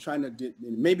interviewing and trying to do,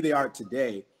 maybe they are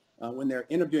today, when they're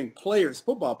interviewing players,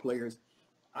 football players.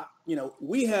 You know,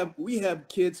 we have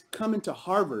kids coming to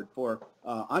Harvard for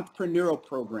entrepreneurial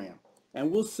program,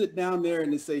 and we'll sit down there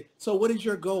and they say, so what is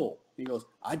your goal? He goes,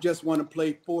 I just want to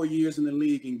play 4 years in the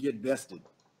league and get vested.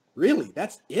 Really?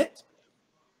 That's it?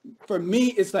 For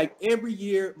me, it's like every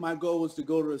year my goal was to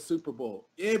go to a Super Bowl.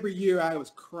 Every year I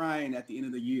was crying at the end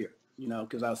of the year, you know,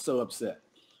 because I was so upset.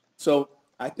 So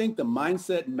I think the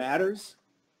mindset matters.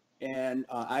 And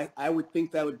I would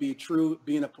think that would be true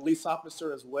being a police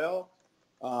officer as well,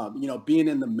 you know, being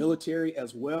in the military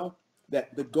as well,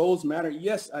 that the goals matter.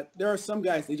 Yes, there are some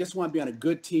guys, they just want to be on a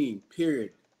good team,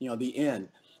 period, you know, the end.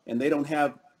 And they don't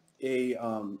have a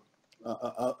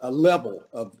level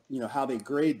of, you know, how they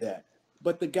grade that.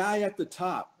 But the guy at the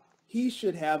top, he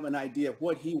should have an idea of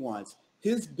what he wants.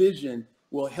 His vision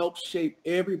will help shape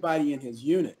everybody in his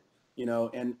unit, you know,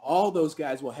 and all those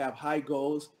guys will have high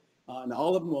goals, and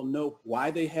all of them will know why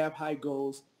they have high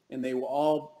goals, and they will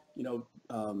all, you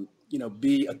know,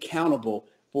 be accountable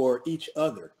for each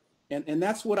other. And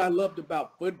that's what I loved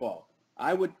about football.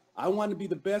 I want to be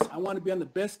the best. I want to be on the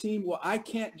best team. Well, I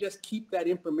can't just keep that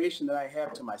information that I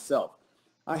have to myself.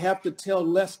 I have to tell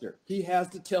Lester. He has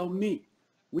to tell me.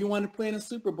 We want to play in a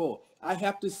Super Bowl. I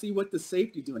have to see what the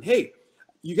safety doing. Hey,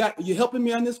 you helping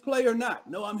me on this play or not?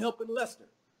 No, I'm helping Lester.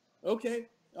 Okay,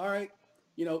 all right.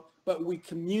 You know, but we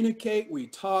communicate, we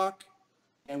talk,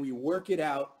 and we work it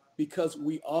out because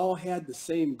we all had the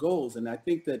same goals. And I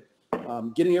think that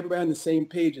getting everybody on the same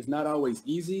page is not always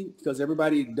easy because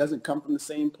everybody doesn't come from the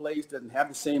same place, doesn't have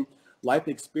the same life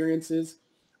experiences.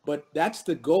 But that's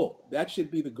the goal. That should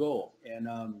be the goal.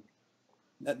 And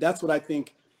that's what I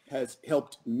think has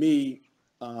helped me,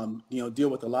 you know, deal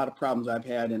with a lot of problems I've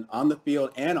had and on the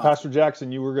field and off. Pastor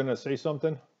Jackson, you were going to say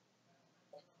something?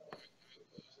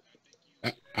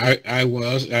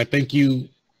 I think you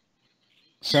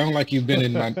sound like you've been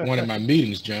in one of my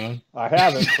meetings, John. I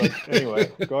haven't, but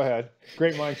anyway, go ahead.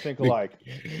 Great minds think alike.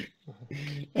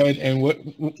 And what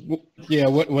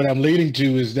I'm leading to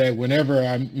is that whenever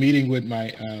I'm meeting with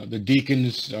my the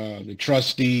deacons, the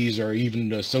trustees, or even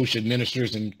the associate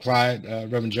ministers, and Clyde,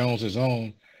 Reverend Jones is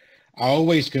on, I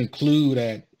always conclude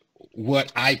at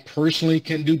what I personally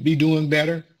can be doing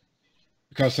better,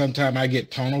 because sometimes I get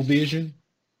tunnel vision,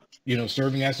 you know,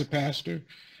 serving as a pastor.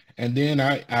 And then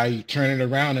I turn it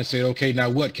around and say, okay, now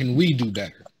what can we do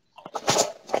better?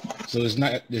 So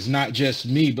it's not just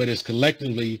me, but it's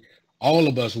collectively all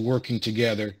of us working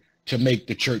together to make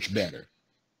the church better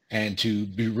and to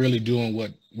be really doing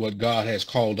what God has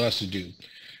called us to do.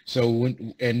 So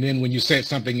then when you said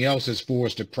something else as far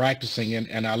as the practicing,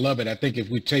 and I love it. I think if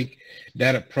we take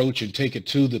that approach and take it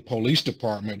to the police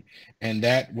department, and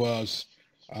that was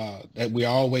that we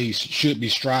always should be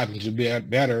striving to be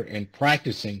better and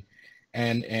practicing.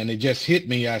 And it just hit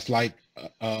me as like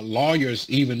lawyers,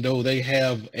 even though they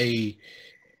have a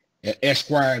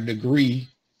Esquire degree,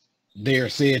 they're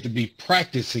said to be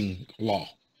practicing law.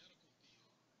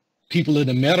 People in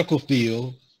the medical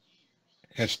field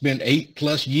have spent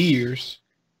 8+ years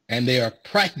and they are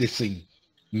practicing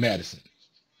medicine.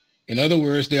 In other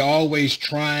words, they're always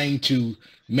trying to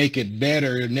make it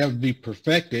better. It'll never be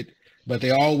perfected, but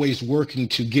they're always working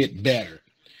to get better.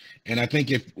 And I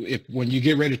think if when you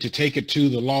get ready to take it to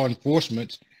the law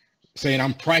enforcement, saying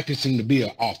I'm practicing to be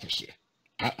an officer,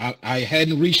 I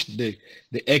hadn't reached the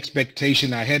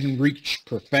expectation, I hadn't reached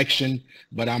perfection,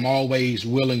 but I'm always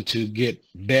willing to get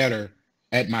better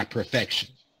at my perfection.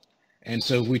 And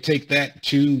so if we take that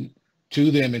to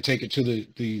them and take it to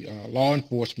the law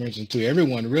enforcement and to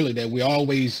everyone, really, that we're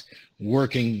always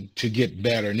working to get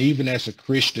better. And even as a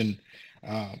Christian,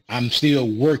 I'm still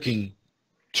working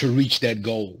to reach that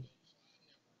goal.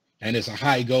 And it's a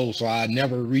high goal, so I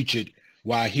never reach it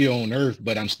while here on earth,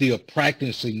 but I'm still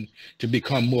practicing to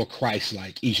become more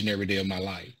Christ-like each and every day of my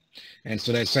life. And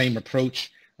so that same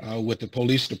approach with the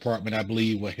police department, I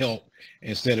believe, will help.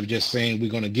 Instead of just saying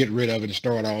we're going to get rid of it and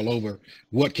start all over,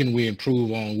 what can we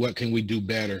improve on? What can we do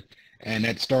better? And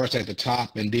that starts at the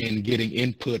top, and then getting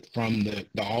input from the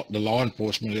law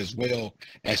enforcement as well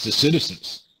as the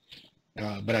citizens.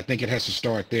 But I think it has to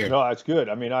start there. No, that's good.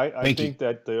 I mean, I think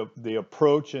that the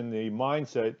approach and the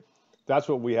mindset, that's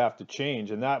what we have to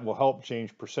change, and that will help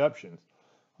change perceptions.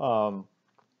 So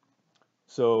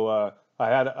I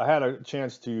had a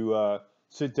chance to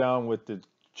sit down with the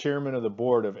chairman of the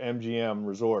board of MGM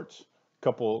Resorts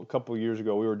a couple years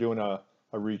ago. We were doing a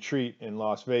retreat in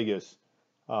Las Vegas,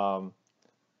 and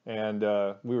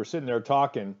we were sitting there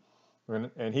talking,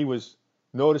 and he was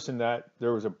noticing that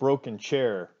there was a broken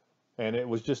chair, and it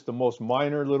was just the most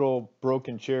minor little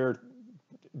broken chair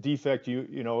defect.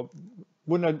 You know,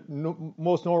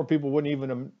 most normal people wouldn't even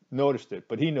have noticed it,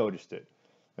 but he noticed it,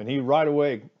 and he right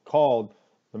away called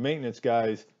the maintenance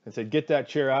guys and said, "Get that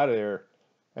chair out of there."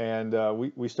 And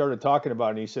we started talking about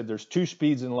it, and he said there's two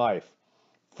speeds in life,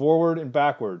 forward and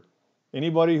backward.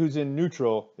 Anybody who's in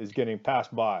neutral is getting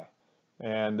passed by.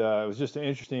 And it was just an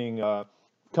interesting,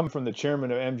 coming from the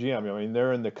chairman of MGM. I mean,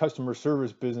 they're in the customer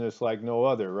service business like no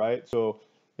other, right? So,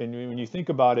 and when you think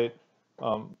about it,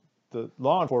 the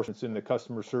law enforcement's in the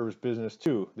customer service business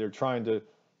too. They're trying to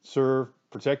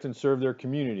protect and serve their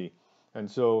community.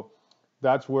 And so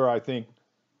that's where I think,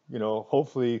 you know,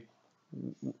 hopefully,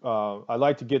 I'd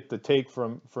like to get the take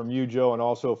from you, Joe, and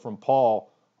also from Paul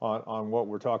on what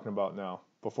we're talking about now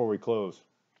before we close.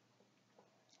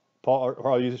 Paul,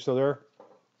 are you still there?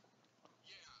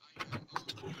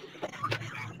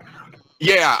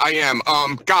 Yeah, I am.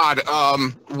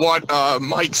 What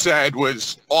Mike said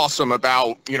was awesome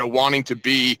about, you know, wanting to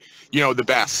be, you know, the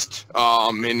best,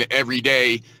 and every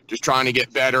day just trying to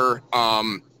get better.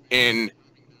 And,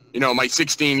 you know, my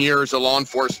 16 years of law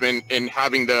enforcement and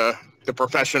having the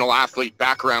professional athlete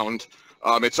background,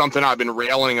 it's something I've been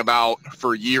railing about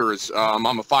for years. I'm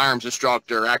a firearms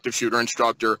instructor, active shooter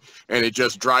instructor, and it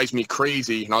just drives me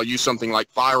crazy. And I'll use something like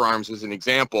firearms as an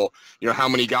example. You know, how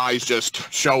many guys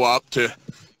just show up to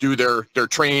do their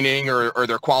training or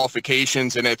their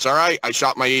qualifications, and it's all right, I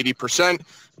shot my 80%,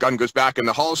 gun goes back in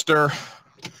the holster,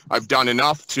 I've done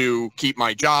enough to keep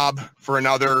my job for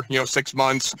another, you know, 6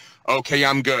 months. Okay,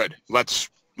 I'm good. Let's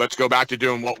go back to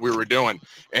doing what we were doing.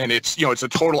 And it's, you know, it's a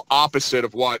total opposite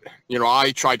of what, you know,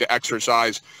 I tried to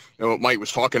exercise, you know, what Mike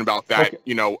was talking about, that, okay,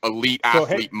 you know, elite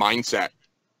athlete mindset.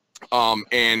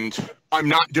 And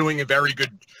I'm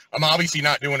obviously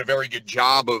not doing a very good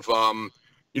job of,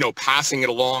 you know, passing it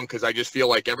along, because I just feel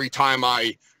like every time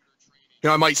I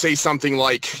might say something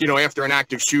like, you know, after an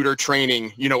active shooter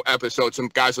training, you know, episode, some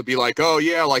guys will be like, oh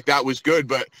yeah, like that was good,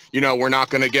 but, you know, we're not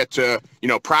going to get to, you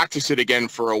know, practice it again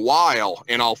for a while,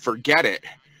 and I'll forget it.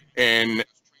 And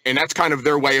that's kind of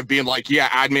their way of being like, yeah,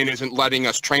 admin isn't letting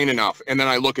us train enough. And then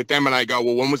I look at them and I go,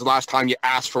 well, when was the last time you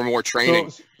asked for more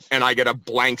training? And I get a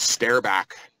blank stare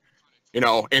back, you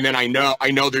know, and then I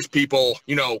know there's people,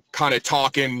 you know, kind of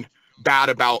talking bad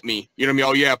about me, you know what I mean?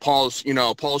 Oh yeah, Paul's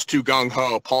too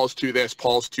gung-ho, Paul's too this,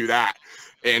 Paul's too that.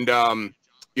 And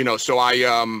you know, so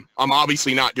I'm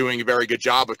obviously not doing a very good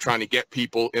job of trying to get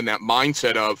people in that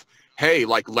mindset of, hey,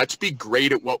 like, let's be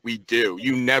great at what we do.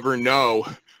 You never know,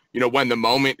 you know, when the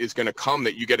moment is going to come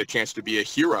that you get a chance to be a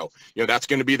hero. You know, that's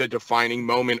going to be the defining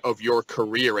moment of your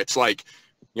career. It's like,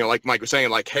 you know, like Mike was saying,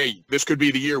 like, hey, this could be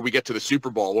the year we get to the Super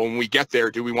Bowl. When we get there,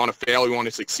 do we want to fail? We want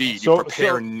to succeed. You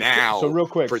prepare now real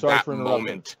quick, for that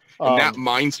moment. And that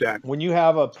mindset. When you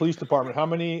have a police department, how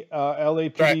many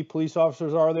LAPD police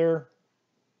officers are there,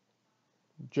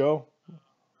 Joe?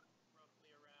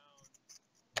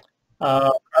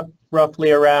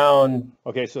 Roughly around.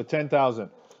 Okay, so 10,000.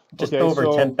 Just over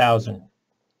 10,000.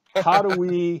 How do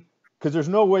we... Because there's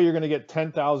no way you're going to get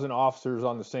 10,000 officers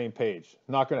on the same page.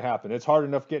 Not going to happen. It's hard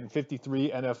enough getting 53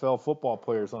 NFL football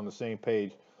players on the same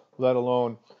page, let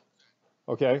alone.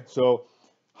 Okay, so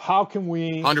how can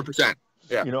we? 100%.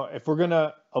 Yeah. You know, if we're going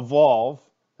to evolve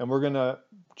and we're going to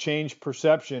change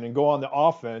perception and go on the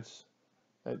offense,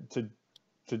 to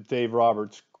Dave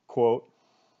Roberts' quote,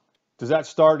 does that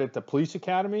start at the police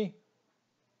academy?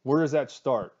 Where does that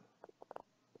start?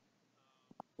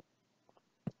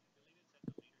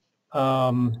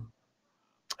 I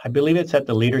believe it's at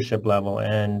the leadership level,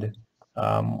 and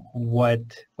what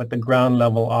the ground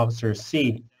level officers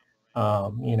see.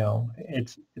 You know,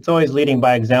 it's always leading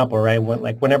by example, right?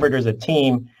 Whenever there's a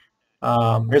team,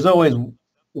 there's always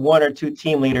one or two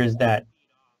team leaders that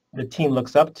the team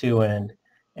looks up to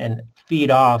and feed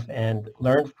off and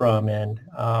learn from, and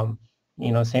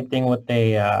you know, same thing with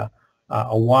a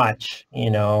watch.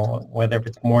 You know, whether if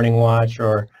it's morning watch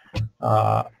or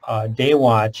day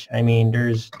watch. I mean,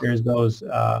 there's those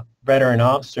veteran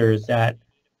officers that,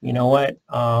 you know what,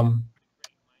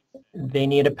 they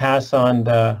need to pass on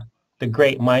the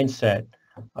great mindset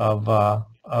of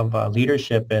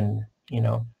leadership, and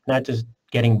not just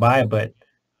getting by, but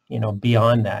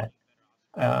beyond that.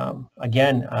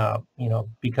 Again,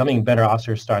 becoming better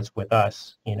officers starts with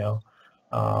us,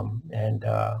 and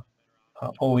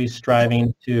always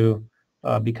striving to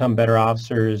become better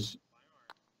officers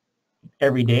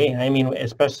every day. I mean,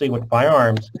 especially with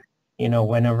firearms,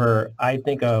 whenever I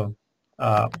think of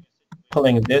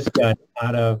pulling this gun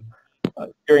out of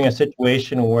during a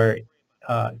situation where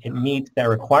it meets that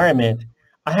requirement,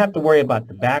 I have to worry about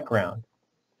the background.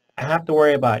 I have to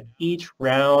worry about each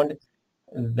round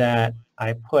that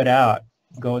I put out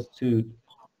goes to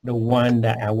the one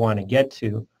that I want to get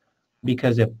to,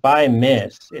 because if I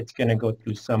miss, it's going to go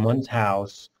through someone's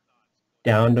house,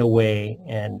 down the way,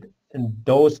 and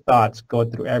those thoughts go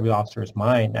through every officer's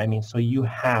mind. I mean, so you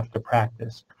have to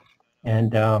practice.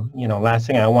 And last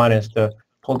thing I want is to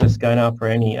pull this gun out for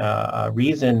any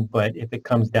reason, but if it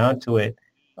comes down to it,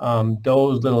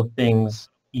 those little things,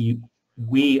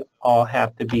 we all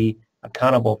have to be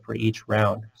accountable for each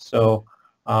round. So,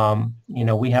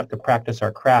 we have to practice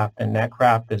our craft, and that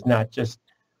craft is not just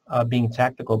being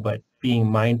tactical, but being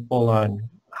mindful on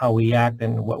how we act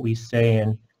and what we say,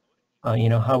 and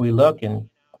how we look, and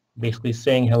basically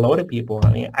saying hello to people.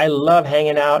 I mean, I love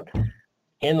hanging out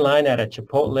in line at a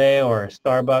Chipotle or a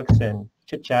Starbucks and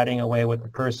chit-chatting away with the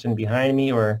person behind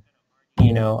me, or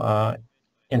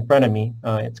in front of me.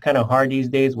 It's kind of hard these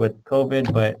days with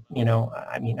COVID, but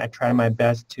I mean, I try my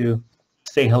best to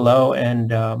say hello,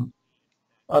 and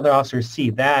other officers see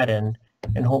that, and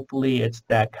hopefully it's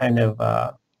that kind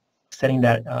of setting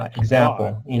that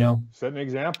example. Setting an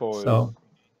example So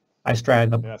I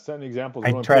strive. Setting an example is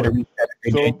I really try to important. reach that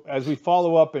every day. So as we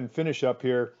follow up and finish up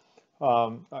here,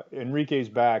 Enrique's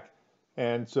back,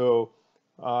 and so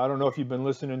I don't know if you've been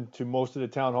listening to most of the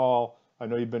town hall. I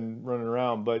know you've been running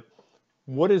around, but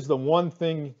what is the one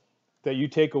thing that you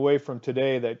take away from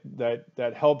today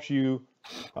that helps you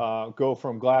go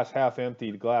from glass half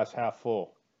empty to glass half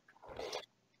full?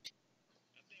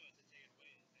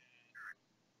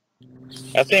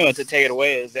 I think what to take it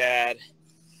away is that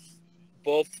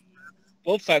both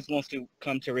sides want to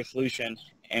come to a resolution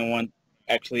and want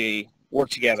to actually work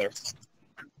together.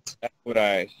 That's what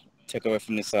I took away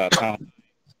from this town.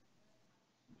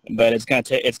 But it's gonna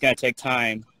take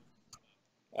time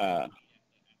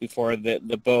before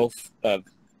the both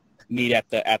meet at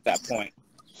that point.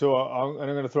 So I'm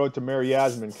going to throw it to Mayor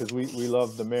Yasmin, because we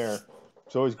love the mayor.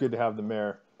 It's always good to have the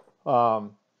mayor.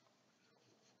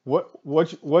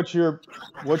 What's your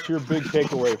big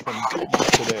takeaway from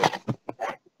today?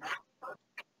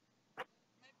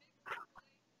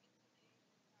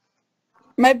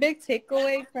 My big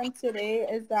takeaway from today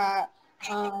is that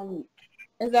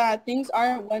things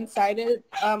aren't one-sided.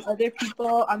 Other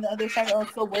people on the other side are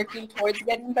also working towards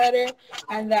getting better,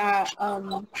 and that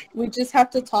we just have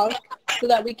to talk so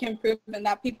that we can improve, and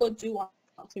that people do want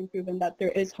to improve, and that there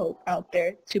is hope out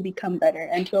there to become better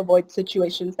and to avoid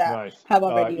situations that have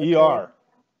already occurred.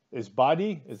 Is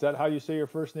Badi? Is that how you say your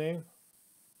first name?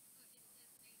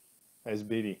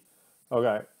 Esbidi.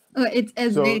 Okay. Oh, it's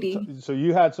Esbidi. So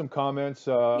you had some comments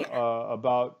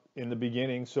about in the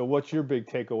beginning. So what's your big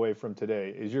takeaway from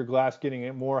today? Is your glass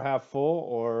getting more half full,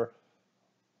 or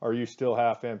are you still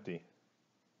half empty?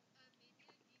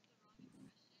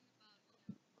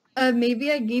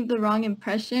 Maybe I gave the wrong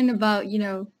impression about,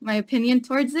 my opinion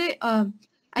towards it.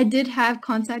 I did have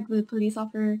contact with a police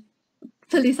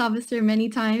officer many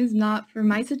times, not for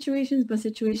my situations, but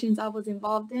situations I was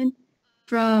involved in,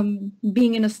 from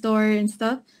being in a store and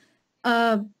stuff.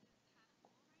 I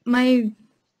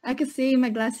could say my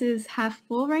glass is half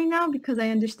full right now, because I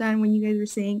understand when you guys were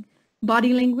saying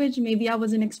body language, maybe I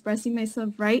wasn't expressing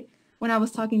myself right when I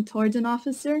was talking towards an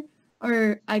officer,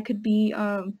 or I could be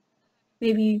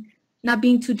maybe not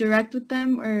being too direct with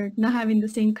them, or not having the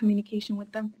same communication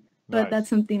with them. But that's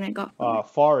something I got from it.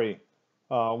 Fari,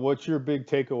 what's your big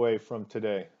takeaway from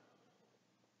today?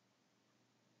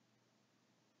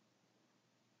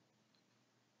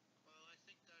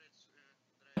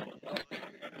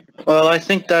 Well, I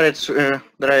think that it's that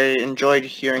I enjoyed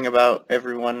hearing about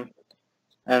everyone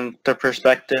and their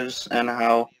perspectives, and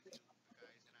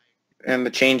the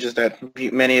changes that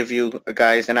many of you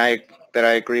guys and I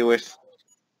agree with.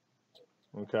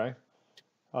 Okay.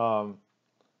 Colonel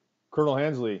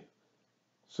Hensley,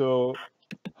 so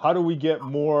how do we get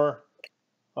more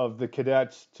of the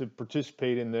cadets to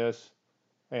participate in this?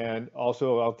 And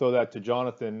also, I'll throw that to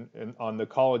Jonathan, on the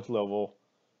college level.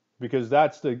 because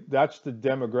that's the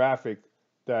demographic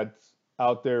that's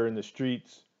out there in the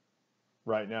streets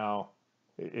right now.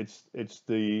 It's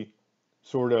the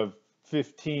sort of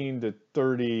 15 to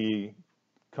 30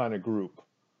 kind of group.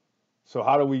 So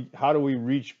how do we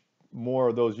reach more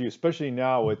of those youth, especially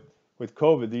now with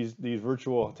COVID, these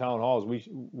virtual town halls?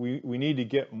 We need to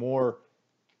get more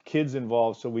kids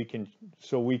involved so we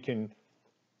can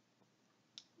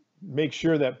make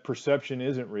sure that perception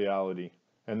isn't reality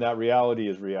and that reality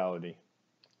is reality.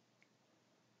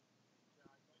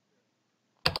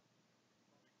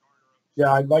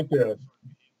 Yeah, I'd like to,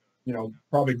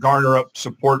 probably garner up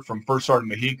support from First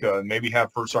Sergeant Mahica, and maybe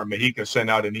have First Sergeant Mahica send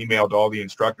out an email to all the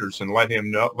instructors and let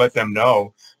them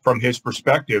know from his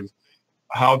perspective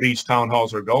how these town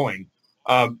halls are going.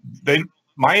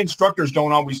 My instructors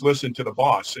don't always listen to the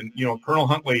boss, and Colonel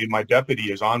Huntley, my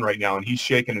deputy, is on right now, and he's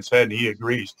shaking his head and he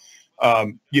agrees.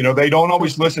 They don't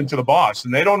always listen to the boss,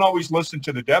 and they don't always listen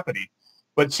to the deputy,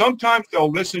 but sometimes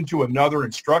they'll listen to another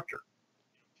instructor.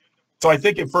 So I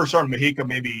think if First Sergeant Mahica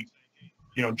maybe,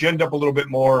 ginned up a little bit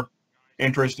more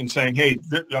interest in saying, hey,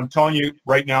 I'm telling you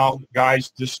right now,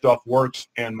 guys, this stuff works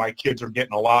and my kids are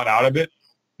getting a lot out of it,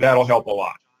 that'll help a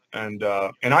lot. And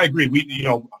I agree. We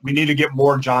need to get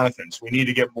more Jonathans. We need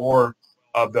to get more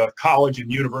of the college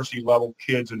and university level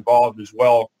kids involved as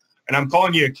well. And I'm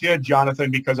calling you a kid, Jonathan,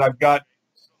 because I've got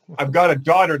a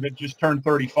daughter that just turned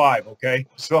 35. Okay,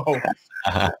 so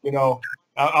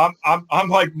I'm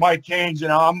like Mike Haynes,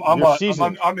 I'm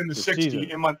in the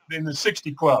 60 in the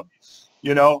 60 club,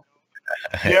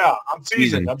 Yeah, I'm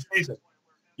seasoned. I'm seasoned.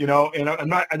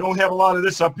 And I don't have a lot of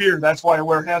this up here. That's why I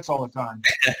wear hats all the time.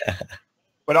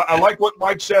 But I like what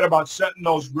Mike said about setting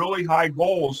those really high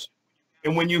goals.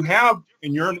 And when you're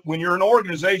an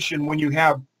organization, when you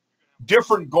have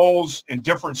different goals and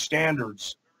different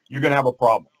standards, you're going to have a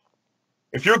problem.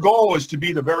 If your goal is to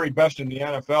be the very best in the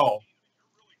NFL,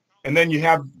 and then you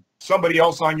have somebody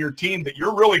else on your team that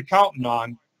you're really counting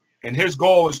on, and his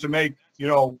goal is to make,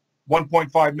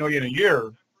 1.5 million a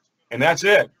year, and that's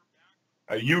it.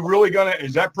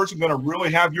 Is that person going to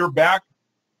really have your back?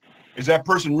 Is that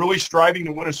person really striving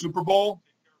to win a Super Bowl?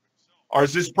 Or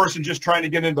is this person just trying to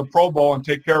get into the Pro Bowl and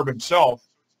take care of himself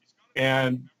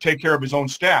and take care of his own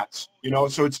stats?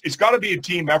 So it's got to be a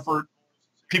team effort.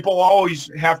 People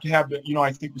always have to have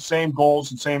I think the same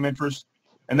goals and same interests.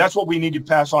 And that's what we need to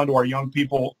pass on to our young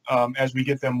people as we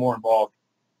get them more involved.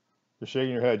 You're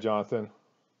shaking your head, Jonathan.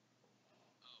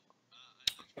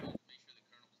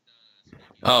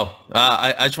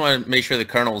 I just want to make sure the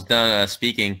Colonel's done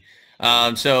speaking.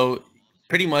 So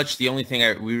pretty much the only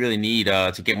thing we really need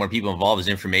to get more people involved is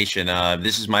information.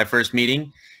 This is my first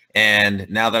meeting, and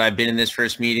now that I've been in this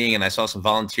first meeting and I saw some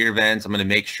volunteer events, I'm going to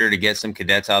make sure to get some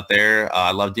cadets out there.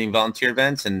 I love doing volunteer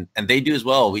events, and they do as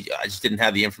well. I just didn't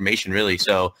have the information really.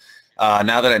 So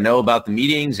now that I know about the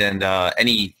meetings and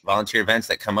any volunteer events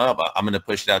that come up, I'm going to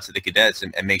push it out to the cadets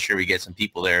and make sure we get some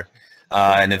people there.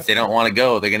 And if they don't want to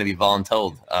go, they're going to be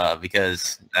voluntold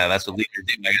because that's what leaders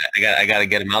do. I got to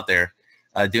get them out there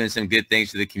doing some good things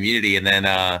to the community, and then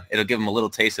it'll give them a little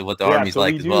taste of what the Army's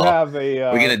like as well.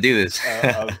 We're going to do this.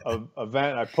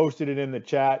 Event. I posted it in the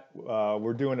chat.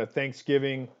 We're doing a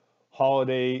Thanksgiving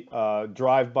holiday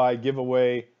drive-by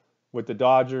giveaway with the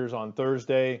Dodgers on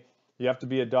Thursday. You have to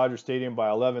be at Dodger Stadium by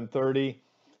 11:30.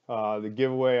 The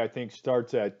giveaway, I think,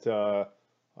 starts at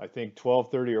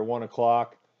 12:30 or 1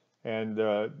 o'clock. And,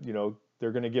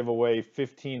 they're going to give away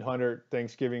 1,500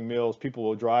 Thanksgiving meals. People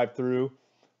will drive through.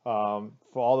 For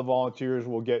all the volunteers,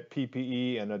 we'll get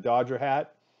PPE and a Dodger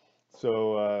hat.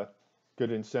 So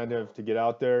good incentive to get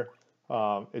out there.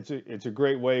 It's a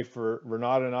great way for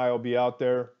Renata and I will be out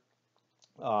there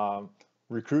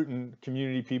recruiting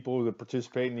community people to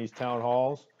participate in these town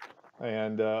halls.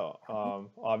 And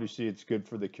obviously it's good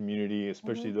for the community,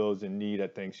 especially those in need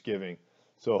at Thanksgiving.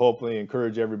 So hopefully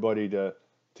encourage everybody to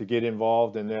get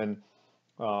involved, and then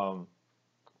we're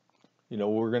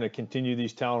going to continue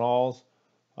these town halls.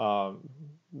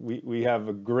 We have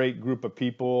a great group of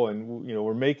people, and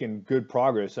we're making good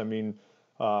progress. I mean,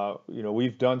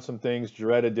 we've done some things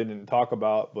Jaretta didn't talk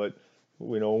about, but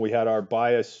when we had our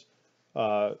bias,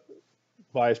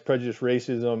 prejudice,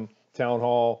 racism town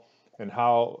hall, and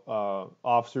how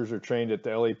officers are trained at the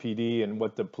LAPD, and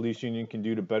what the police union can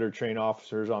do to better train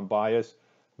officers on bias,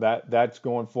 that's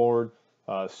going forward.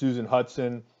 Susan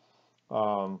Hudson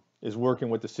is working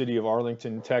with the city of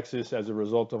Arlington, Texas, as a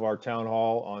result of our town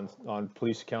hall on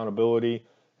police accountability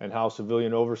and how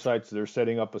civilian oversight. So they're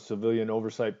setting up a civilian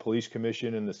oversight police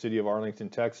commission in the city of Arlington,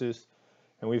 Texas.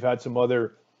 And we've had some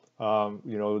other,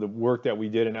 the work that we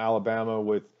did in Alabama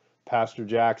with Pastor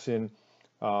Jackson,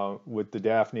 with the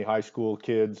Daphne High School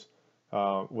kids,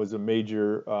 was a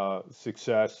major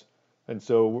success. And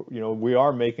so, we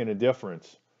are making a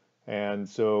difference. And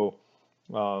so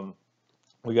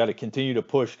we got to continue to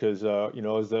push because,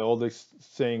 as the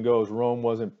oldest saying goes, Rome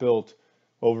wasn't built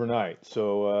overnight.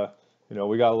 So,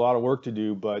 we got a lot of work to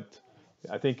do, but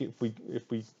I think if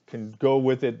we can go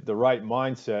with it, the right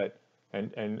mindset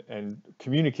and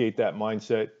communicate that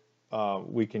mindset,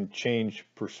 we can change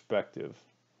perspective.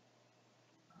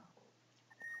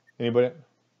 Anybody?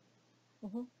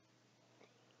 Mm-hmm.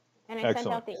 And I sent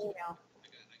Excellent. out the email.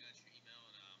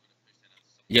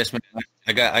 Yes, ma'am.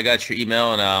 I got your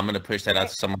email, and I'm going to push that out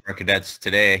to some of our cadets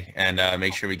today, and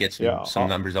make sure we get some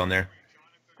numbers on there.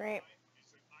 Great.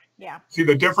 Yeah. See,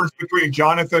 the difference between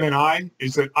Jonathan and I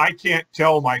is that I can't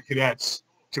tell my cadets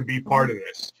to be part of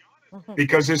this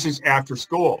because this is after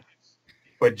school.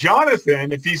 But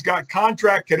Jonathan, if he's got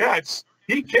contract cadets,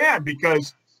 he can,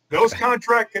 because those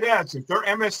contract cadets, if they're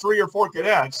MS3 or 4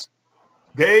 cadets,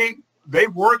 they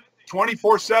work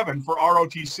 24/7 for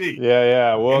ROTC.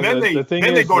 Yeah. Well, and then the thing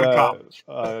they is, go to college.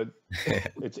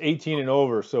 It's 18 and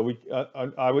over, so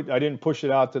I didn't push it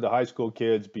out to the high school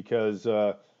kids because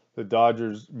the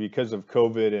Dodgers, because of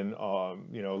COVID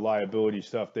and liability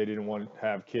stuff, they didn't want to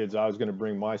have kids. I was going to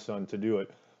bring my son to do it,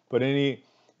 but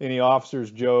any officers,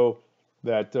 Joe,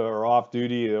 that are off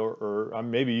duty, or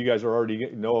maybe you guys already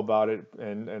know about it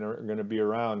and are going to be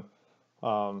around.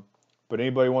 But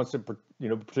anybody wants to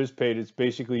participate, it's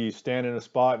basically you stand in a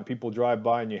spot and people drive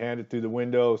by and you hand it through the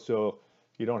window, so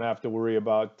you don't have to worry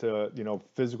about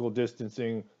physical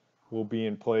distancing will be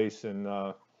in place, and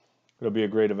it'll be a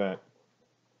great event.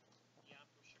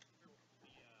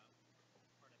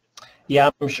 Yeah,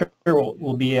 I'm sure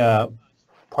we'll be a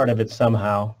part of it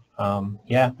somehow.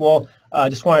 Yeah, well, I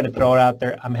just wanted to throw it out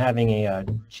there. I'm having a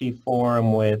chief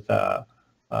forum with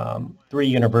 3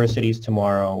 universities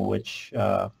tomorrow, which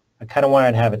I kind of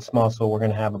wanted to have it small, so we're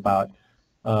going to have about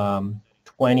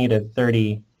 20 to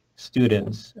 30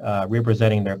 students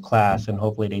representing their class, and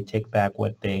hopefully they take back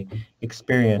what they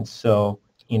experienced. So,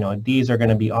 these are going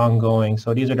to be ongoing.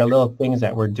 So these are the little things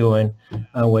that we're doing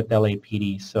with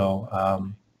LAPD.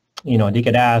 So, they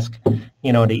could ask,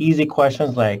 the easy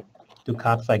questions like, do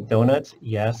cops like donuts?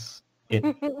 Yes, it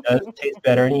does taste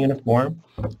better in uniform.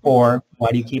 Or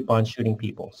why do you keep on shooting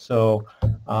people? So,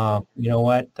 you know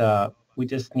what? We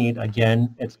just need,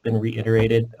 again, it's been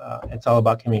reiterated, it's all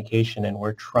about communication, and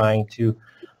we're trying to,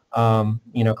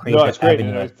 create No, it's that great. avenue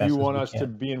And as if best you as want we us can. to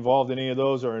be involved in any of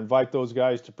those or invite those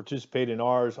guys to participate in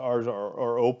ours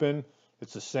are open.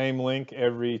 It's the same link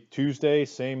every Tuesday,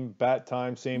 same bat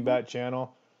time, same bat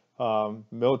channel.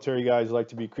 Military guys like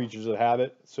to be creatures of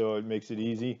habit, so it makes it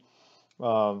easy.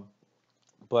 But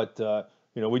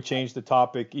we change the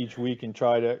topic each week and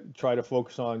try to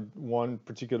focus on one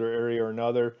particular area or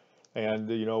another. And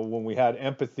when we had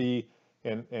empathy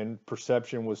and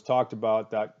perception was talked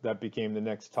about, that became the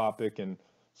next topic. And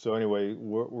so anyway,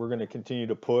 we're going to continue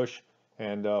to push,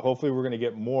 and hopefully we're going to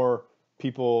get more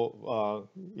people.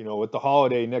 With the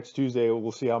holiday next Tuesday,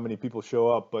 we'll see how many people show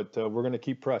up, but we're going to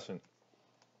keep pressing.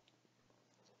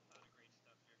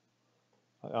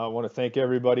 I want to thank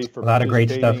everybody for A lot of great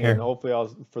stuff participating, here. and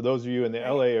hopefully for those of you in the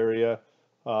LA area,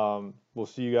 we'll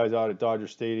see you guys out at Dodger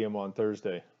Stadium on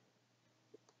Thursday.